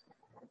them.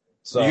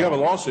 So you have a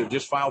lawsuit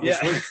just filed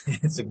this week.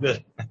 It's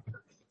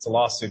a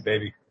lawsuit,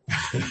 baby.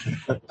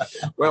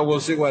 Well, we'll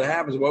see what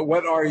happens.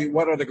 What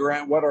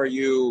are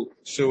you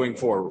suing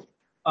for?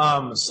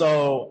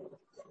 So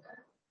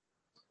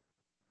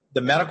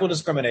the medical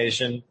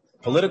discrimination,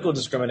 political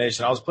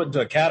discrimination, I was put into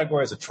a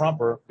category as a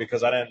Trumper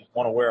because I didn't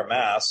want to wear a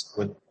mask.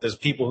 There's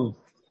people who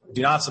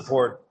do not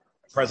support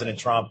President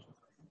Trump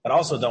that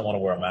also don't want to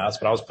wear a mask,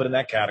 but I was put in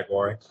that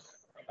category.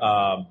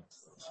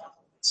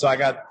 So I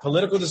got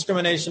political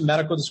discrimination,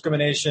 medical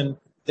discrimination.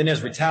 Then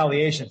there's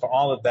retaliation for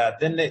all of that.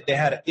 Then they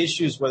had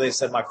issues where they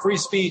said my free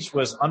speech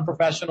was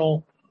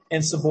unprofessional,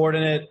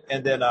 insubordinate,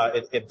 and then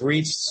it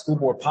breached school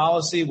board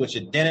policy, which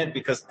it didn't,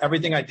 because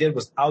everything I did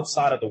was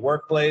outside of the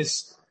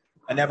workplace.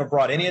 I never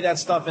brought any of that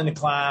stuff into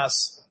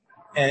class,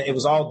 and it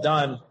was all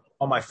done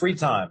on my free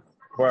time,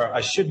 where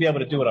I should be able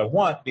to do what I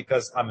want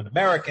because I'm an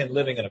American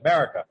living in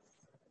America.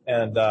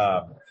 And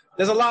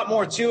there's a lot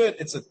more to it.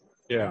 It's a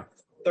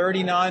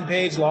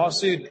 39-page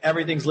lawsuit.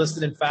 Everything's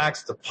listed in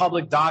facts. It's a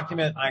public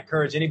document. I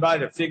encourage anybody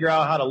to figure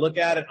out how to look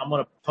at it. I'm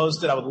going to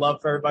post it. I would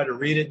love for everybody to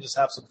read it and just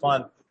have some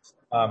fun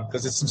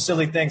because it's some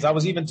silly things. I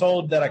was even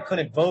told that I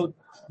couldn't vote.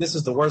 This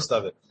is the worst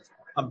of it.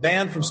 I'm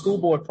banned from school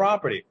board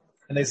property.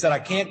 And they said I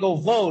can't go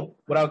vote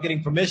without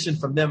getting permission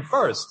from them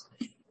first.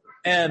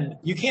 And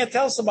you can't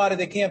tell somebody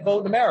they can't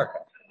vote in America.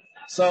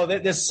 So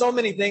there's so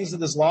many things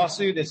in this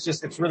lawsuit.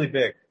 It's really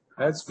big.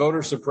 That's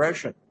voter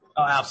suppression.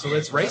 Oh, absolutely.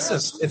 It's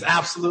racist. It's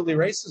absolutely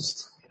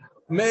racist.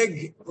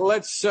 Meg,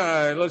 let's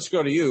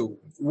go to you.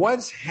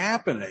 What's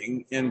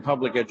happening in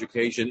public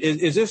education?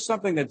 Is this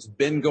something that's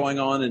been going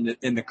on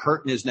and the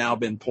curtain has now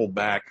been pulled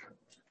back?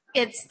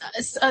 It's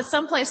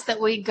someplace that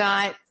we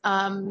got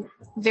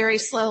very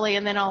slowly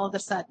and then all of a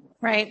sudden,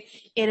 right?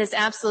 It has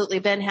absolutely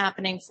been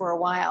happening for a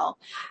while.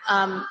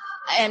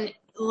 And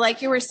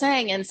like you were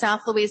saying, in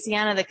South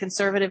Louisiana, the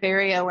conservative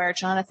area where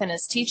Jonathan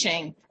is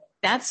teaching,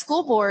 that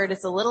school board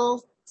is a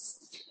little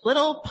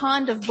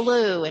pond of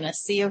blue in a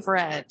sea of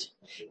red.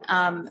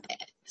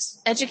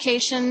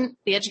 education,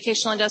 the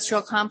educational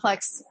industrial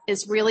complex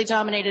is really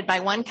dominated by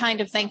one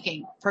kind of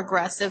thinking,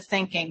 progressive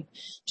thinking.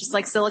 Just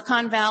like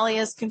Silicon Valley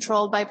is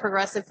controlled by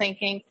progressive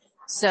thinking,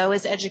 so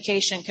is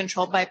education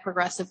controlled by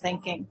progressive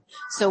thinking.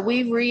 So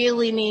we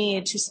really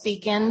need to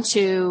speak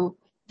into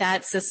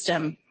that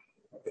system.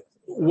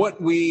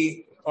 What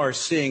we are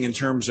seeing in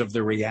terms of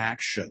the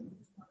reaction,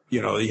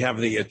 you have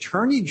the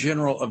Attorney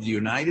General of the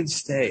United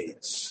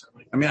States.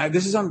 I mean,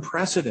 this is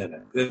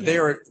unprecedented. They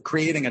are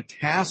creating a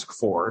task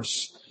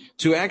force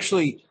to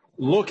actually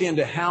look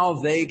into how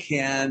they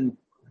can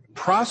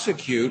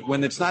prosecute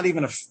when it's not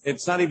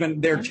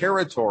even their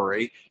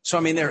territory. So,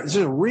 I mean, this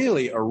is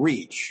really a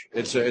reach.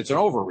 It's an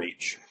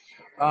overreach.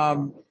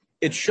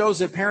 It shows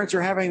that parents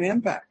are having an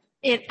impact.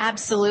 It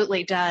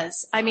absolutely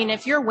does. I mean,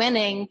 if you're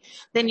winning,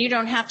 then you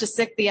don't have to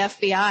stick the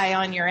FBI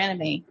on your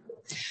enemy,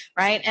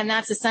 right? And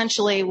that's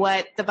essentially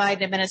what the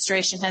Biden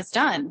administration has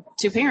done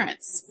to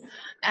parents.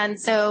 And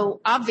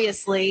so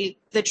obviously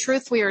the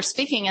truth we are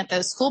speaking at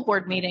those school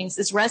board meetings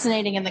is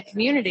resonating in the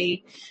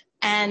community,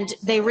 and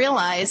they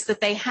realize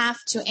that they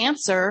have to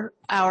answer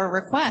our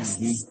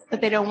requests,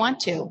 but they don't want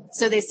to.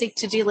 So they seek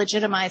to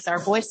delegitimize our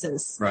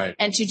voices, right,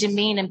 and to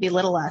demean and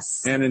belittle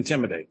us. And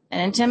intimidate.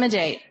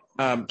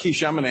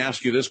 Keisha, I'm going to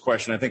ask you this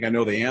question. I think I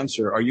know the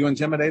answer. Are you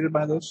intimidated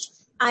by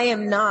this? I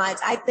am not.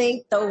 I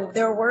think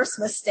their worst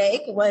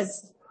mistake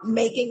was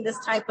making this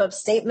type of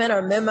statement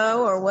or memo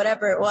or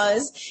whatever it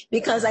was,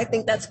 because I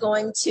think that's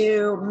going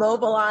to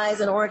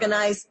mobilize and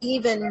organize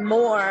even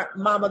more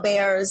mama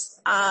bears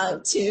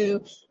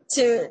to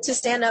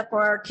stand up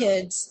for our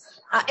kids.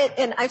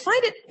 And I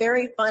find it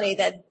very funny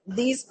that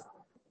these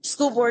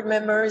school board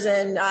members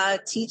and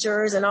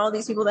teachers and all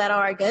these people that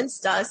are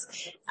against us,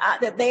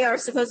 that they are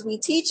supposed to be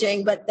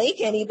teaching, but they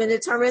can't even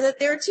determine that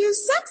there are two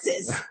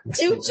sexes,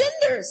 two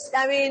genders.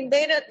 I mean,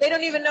 they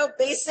don't even know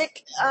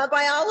basic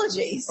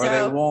biology. So. Or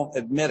they won't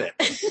admit it.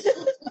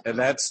 And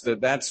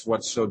that's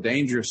what's so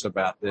dangerous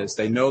about this.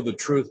 They know the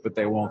truth, but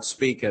they won't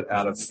speak it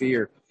out of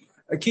fear.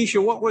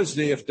 Keisha, what was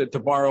to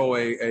borrow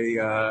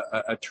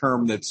a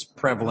term that's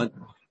prevalent,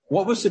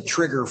 what was the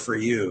trigger for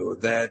you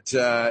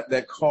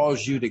that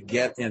caused you to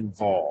get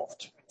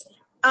involved?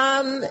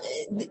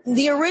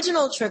 The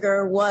original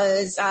trigger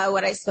was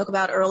what I spoke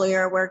about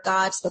earlier, where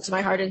God spoke to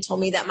my heart and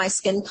told me that my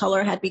skin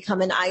color had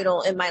become an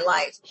idol in my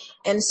life.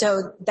 And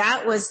so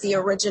that was the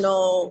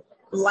original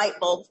light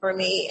bulb for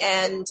me.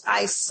 And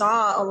I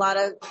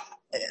started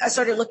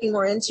looking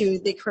more into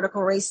the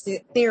critical race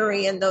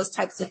theory and those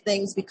types of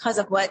things because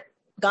of what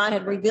God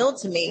had revealed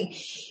to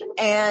me.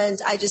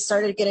 And I just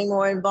started getting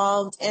more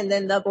involved. And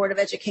then the Board of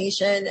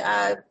Education,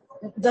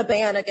 the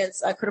ban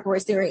against critical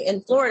race theory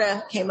in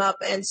Florida came up.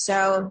 And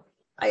so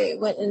I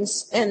went and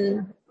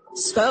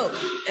spoke.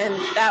 And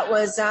that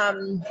was...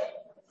 and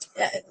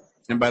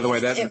by the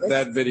way,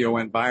 that video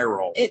went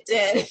viral. It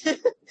did.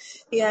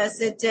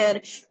 Yes, it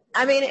did.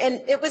 I mean,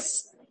 and it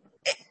was...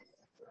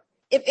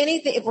 If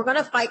anything, if we're going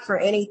to fight for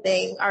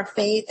anything, our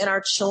faith and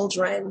our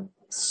children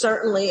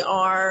certainly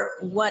are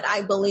what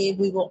I believe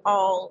we will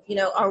all,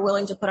 are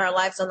willing to put our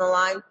lives on the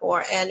line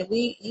for. And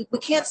we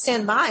can't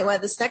stand by while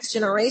this next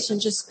generation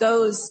just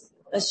goes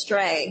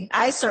astray.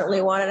 I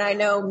certainly won't, and I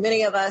know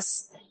many of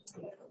us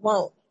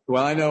won't.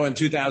 Well, I know in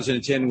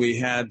 2010 we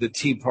had the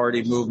Tea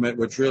Party movement,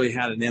 which really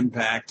had an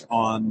impact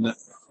on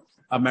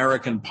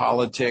American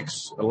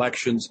politics,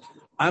 elections.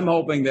 I'm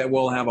hoping that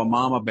we'll have a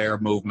mama bear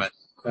movement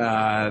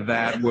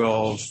that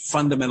will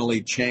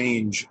fundamentally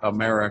change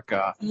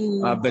America.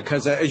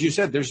 Because, as you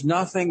said, there's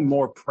nothing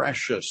more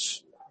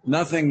precious,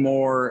 nothing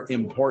more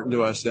important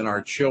to us than our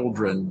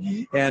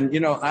children. And,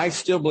 I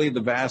still believe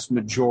the vast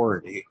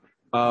majority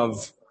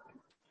of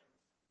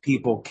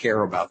people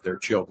care about their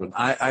children.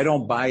 I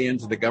don't buy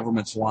into the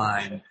government's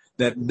line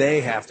that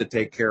they have to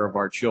take care of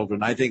our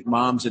children. I think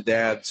moms and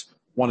dads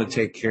want to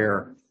take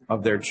care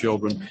of their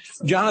children.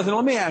 Jonathan,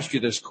 let me ask you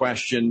this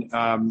question.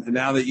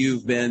 Now that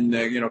you've been,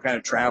 kind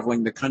of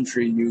traveling the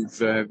country, you've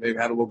had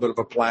a little bit of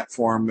a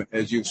platform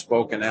as you've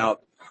spoken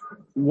out.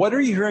 What are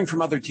you hearing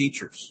from other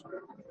teachers?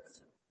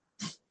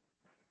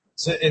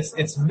 So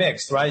it's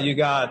mixed, right? You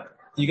got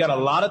a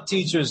lot of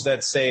teachers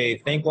that say,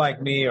 think like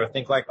me or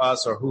think like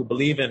us, or who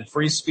believe in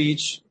free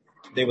speech.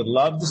 They would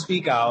love to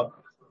speak out,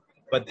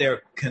 but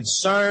they're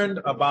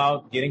concerned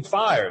about getting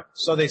fired.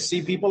 So they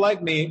see people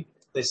like me.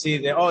 They see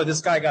that, this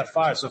guy got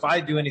fired. So if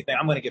I do anything,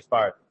 I'm going to get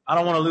fired. I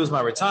don't want to lose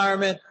my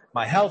retirement,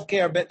 my health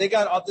care. But they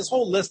got this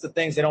whole list of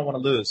things they don't want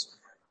to lose.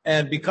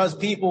 And because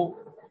people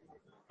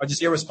are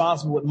just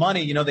irresponsible with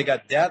money, they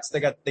got debts. They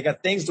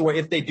got things to where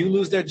if they do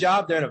lose their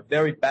job, they're in a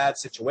very bad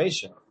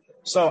situation.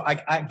 So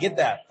I get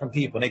that from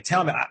people. And they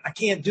tell me, I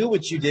can't do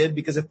what you did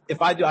because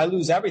if I do, I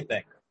lose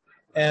everything.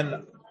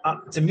 And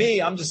to me,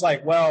 I'm just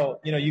like, well,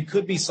 you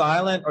could be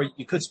silent or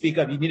you could speak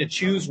up. You need to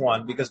choose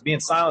one because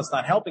being silent is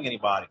not helping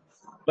anybody.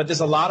 But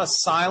there's a lot of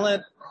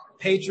silent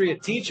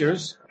patriot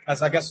teachers,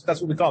 as I guess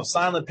that's what we call them,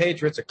 silent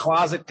patriots or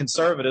closet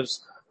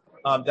conservatives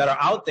that are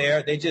out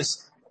there.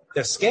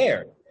 They're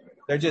scared.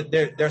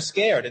 They're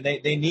scared, and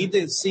they need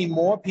to see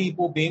more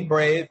people being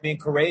brave, being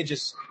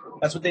courageous.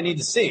 That's what they need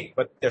to see,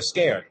 but they're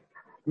scared.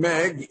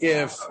 Meg,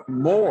 if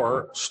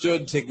more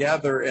stood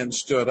together and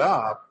stood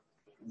up,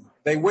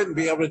 they wouldn't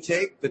be able to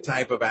take the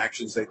type of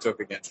actions they took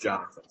against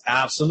Jonathan.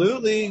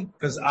 Absolutely,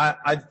 because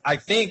I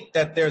think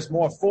that there's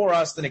more for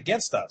us than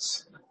against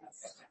us.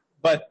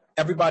 But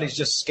everybody's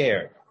just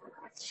scared.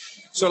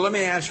 So let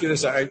me ask you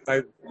this.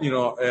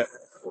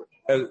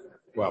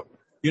 Well,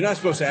 you're not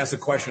supposed to ask the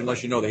question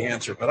unless you know the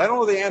answer. But I don't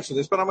know the answer to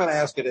this, but I'm going to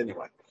ask it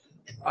anyway.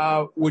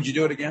 Would you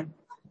do it again?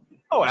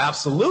 Oh,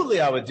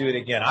 absolutely, I would do it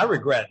again. I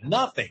regret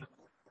nothing.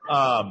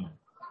 At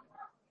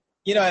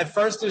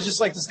first it was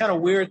just like this kind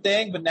of weird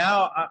thing, but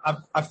now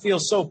I feel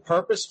so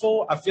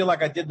purposeful. I feel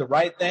like I did the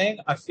right thing.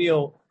 I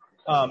feel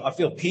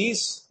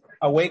peace.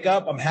 I wake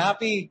up, I'm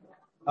happy.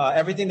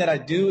 Everything that I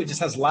do, it just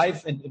has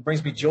life and it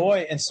brings me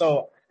joy. And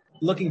so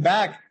looking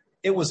back,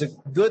 it was a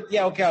good,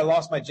 I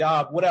lost my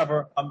job,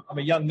 whatever. I'm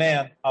a young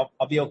man.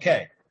 I'll be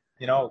okay.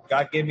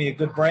 God gave me a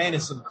good brain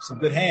and some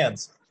good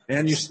hands.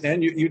 And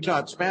you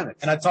taught Spanish.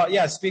 And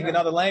I speak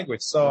another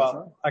language,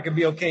 so I could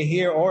be okay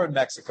here or in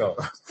Mexico.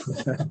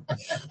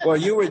 Well,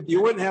 you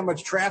wouldn't have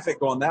much traffic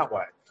going that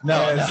way.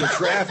 No. The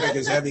traffic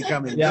is heavy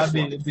coming. Yeah,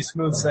 it'd be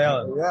smooth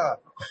sailing. Yeah.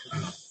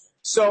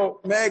 So,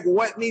 Meg,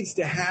 what needs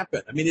to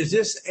happen? I mean, is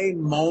this a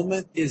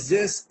moment?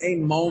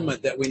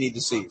 That we need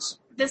to seize?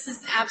 This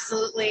is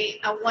absolutely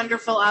a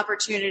wonderful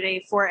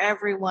opportunity for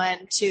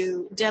everyone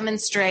to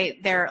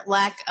demonstrate their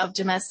lack of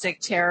domestic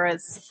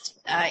terrorist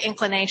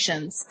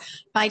inclinations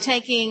by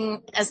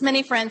taking as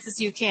many friends as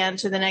you can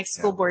to the next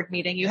school board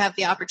meeting you have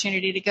the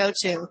opportunity to go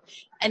to.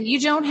 And you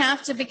don't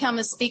have to become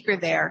a speaker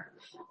there.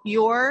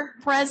 Your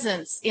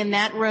presence in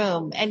that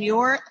room and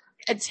your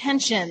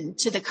attention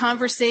to the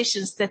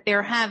conversations that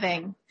they're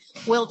having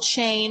will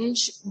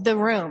change the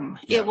room.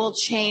 It will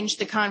change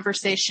the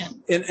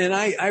conversation. And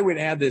I would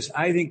add this.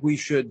 I think we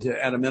should,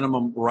 at a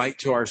minimum, write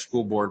to our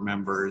school board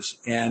members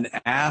and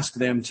ask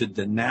them to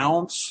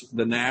denounce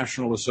the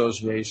National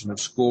Association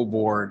of School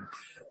Board,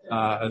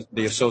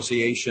 the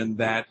association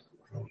that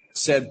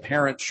said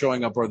parents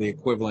showing up are the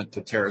equivalent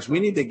to terrorists. We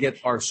need to get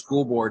our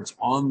school boards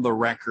on the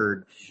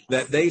record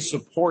that they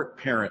support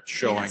parents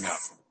showing up.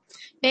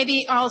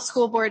 Maybe all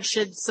school boards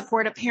should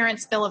support a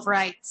Parents' Bill of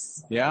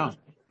Rights. Yeah.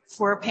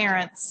 For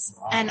parents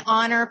and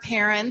honor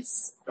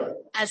parents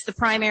as the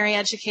primary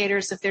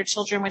educators of their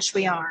children, which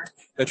we are.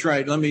 That's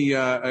right.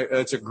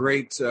 That's a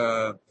great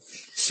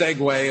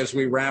segue as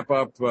we wrap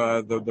up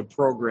the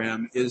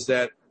program is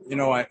that,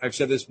 I've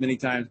said this many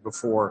times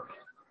before.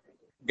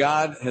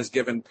 God has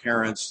given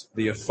parents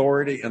the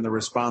authority and the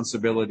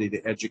responsibility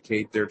to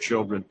educate their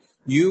children.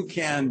 You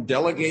can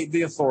delegate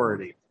the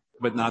authority,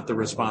 but not the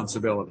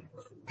responsibility.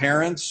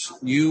 Parents,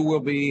 you will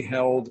be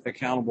held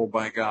accountable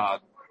by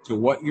God to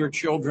what your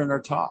children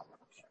are taught.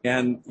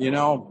 And,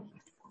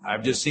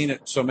 I've just seen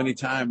it so many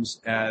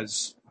times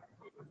as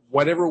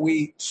whatever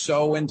we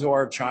sow into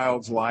our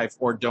child's life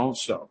or don't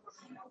sow,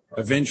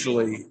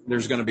 eventually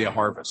there's going to be a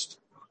harvest.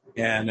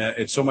 And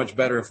it's so much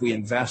better if we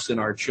invest in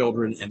our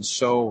children and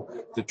sow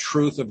the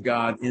truth of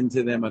God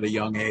into them at a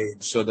young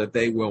age so that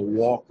they will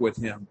walk with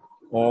him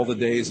all the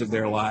days of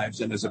their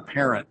lives. And as a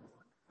parent,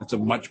 it's a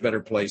much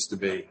better place to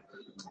be.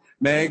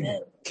 Meg,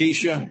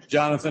 Keisha,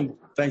 Jonathan,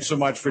 thanks so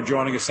much for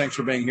joining us. Thanks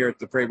for being here at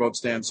the Pray Vote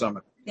Stand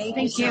Summit. Thank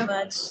you so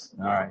much.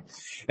 All right.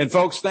 And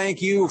folks,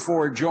 thank you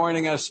for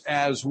joining us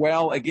as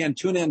well. Again,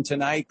 tune in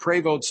tonight,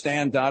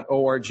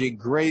 PrayVoteStand.org.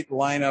 Great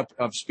lineup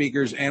of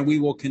speakers, and we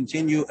will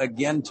continue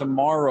again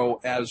tomorrow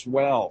as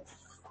well.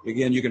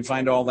 Again, you can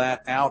find all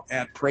that out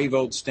at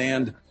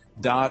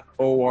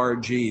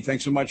PrayVoteStand.org.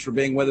 Thanks so much for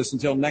being with us.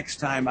 Until next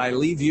time, I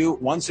leave you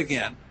once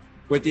again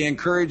with the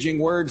encouraging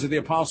words of the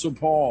Apostle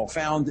Paul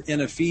found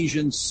in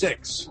Ephesians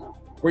 6,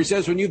 where he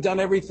says, when you've done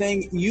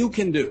everything you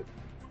can do,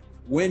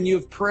 when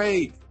you've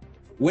prayed,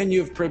 when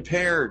you've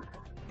prepared,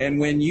 and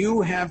when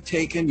you have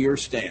taken your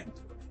stand,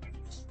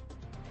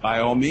 by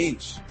all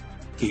means,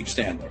 keep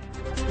standing.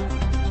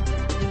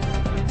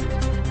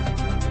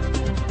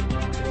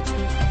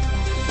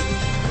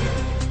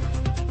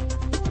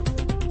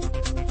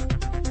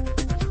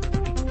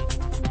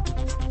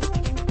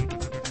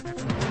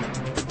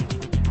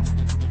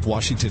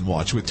 Washington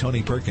Watch with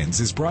Tony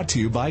Perkins is brought to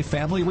you by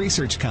Family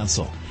Research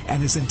Council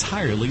and is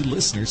entirely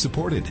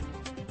listener-supported.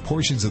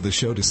 Portions of the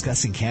show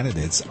discussing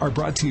candidates are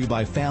brought to you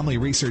by Family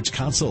Research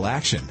Council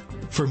Action.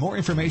 For more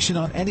information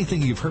on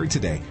anything you've heard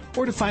today,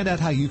 or to find out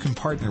how you can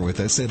partner with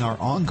us in our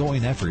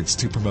ongoing efforts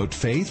to promote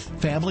faith,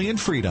 family, and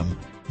freedom,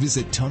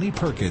 visit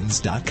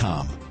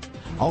TonyPerkins.com.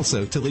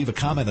 Also, to leave a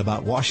comment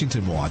about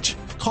Washington Watch,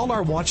 call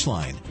our watch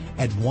line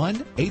at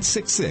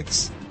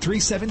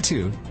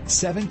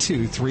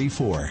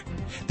 1-866-372-7234.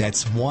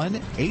 That's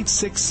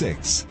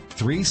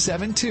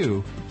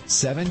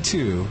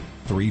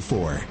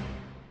 1-866-372-7234.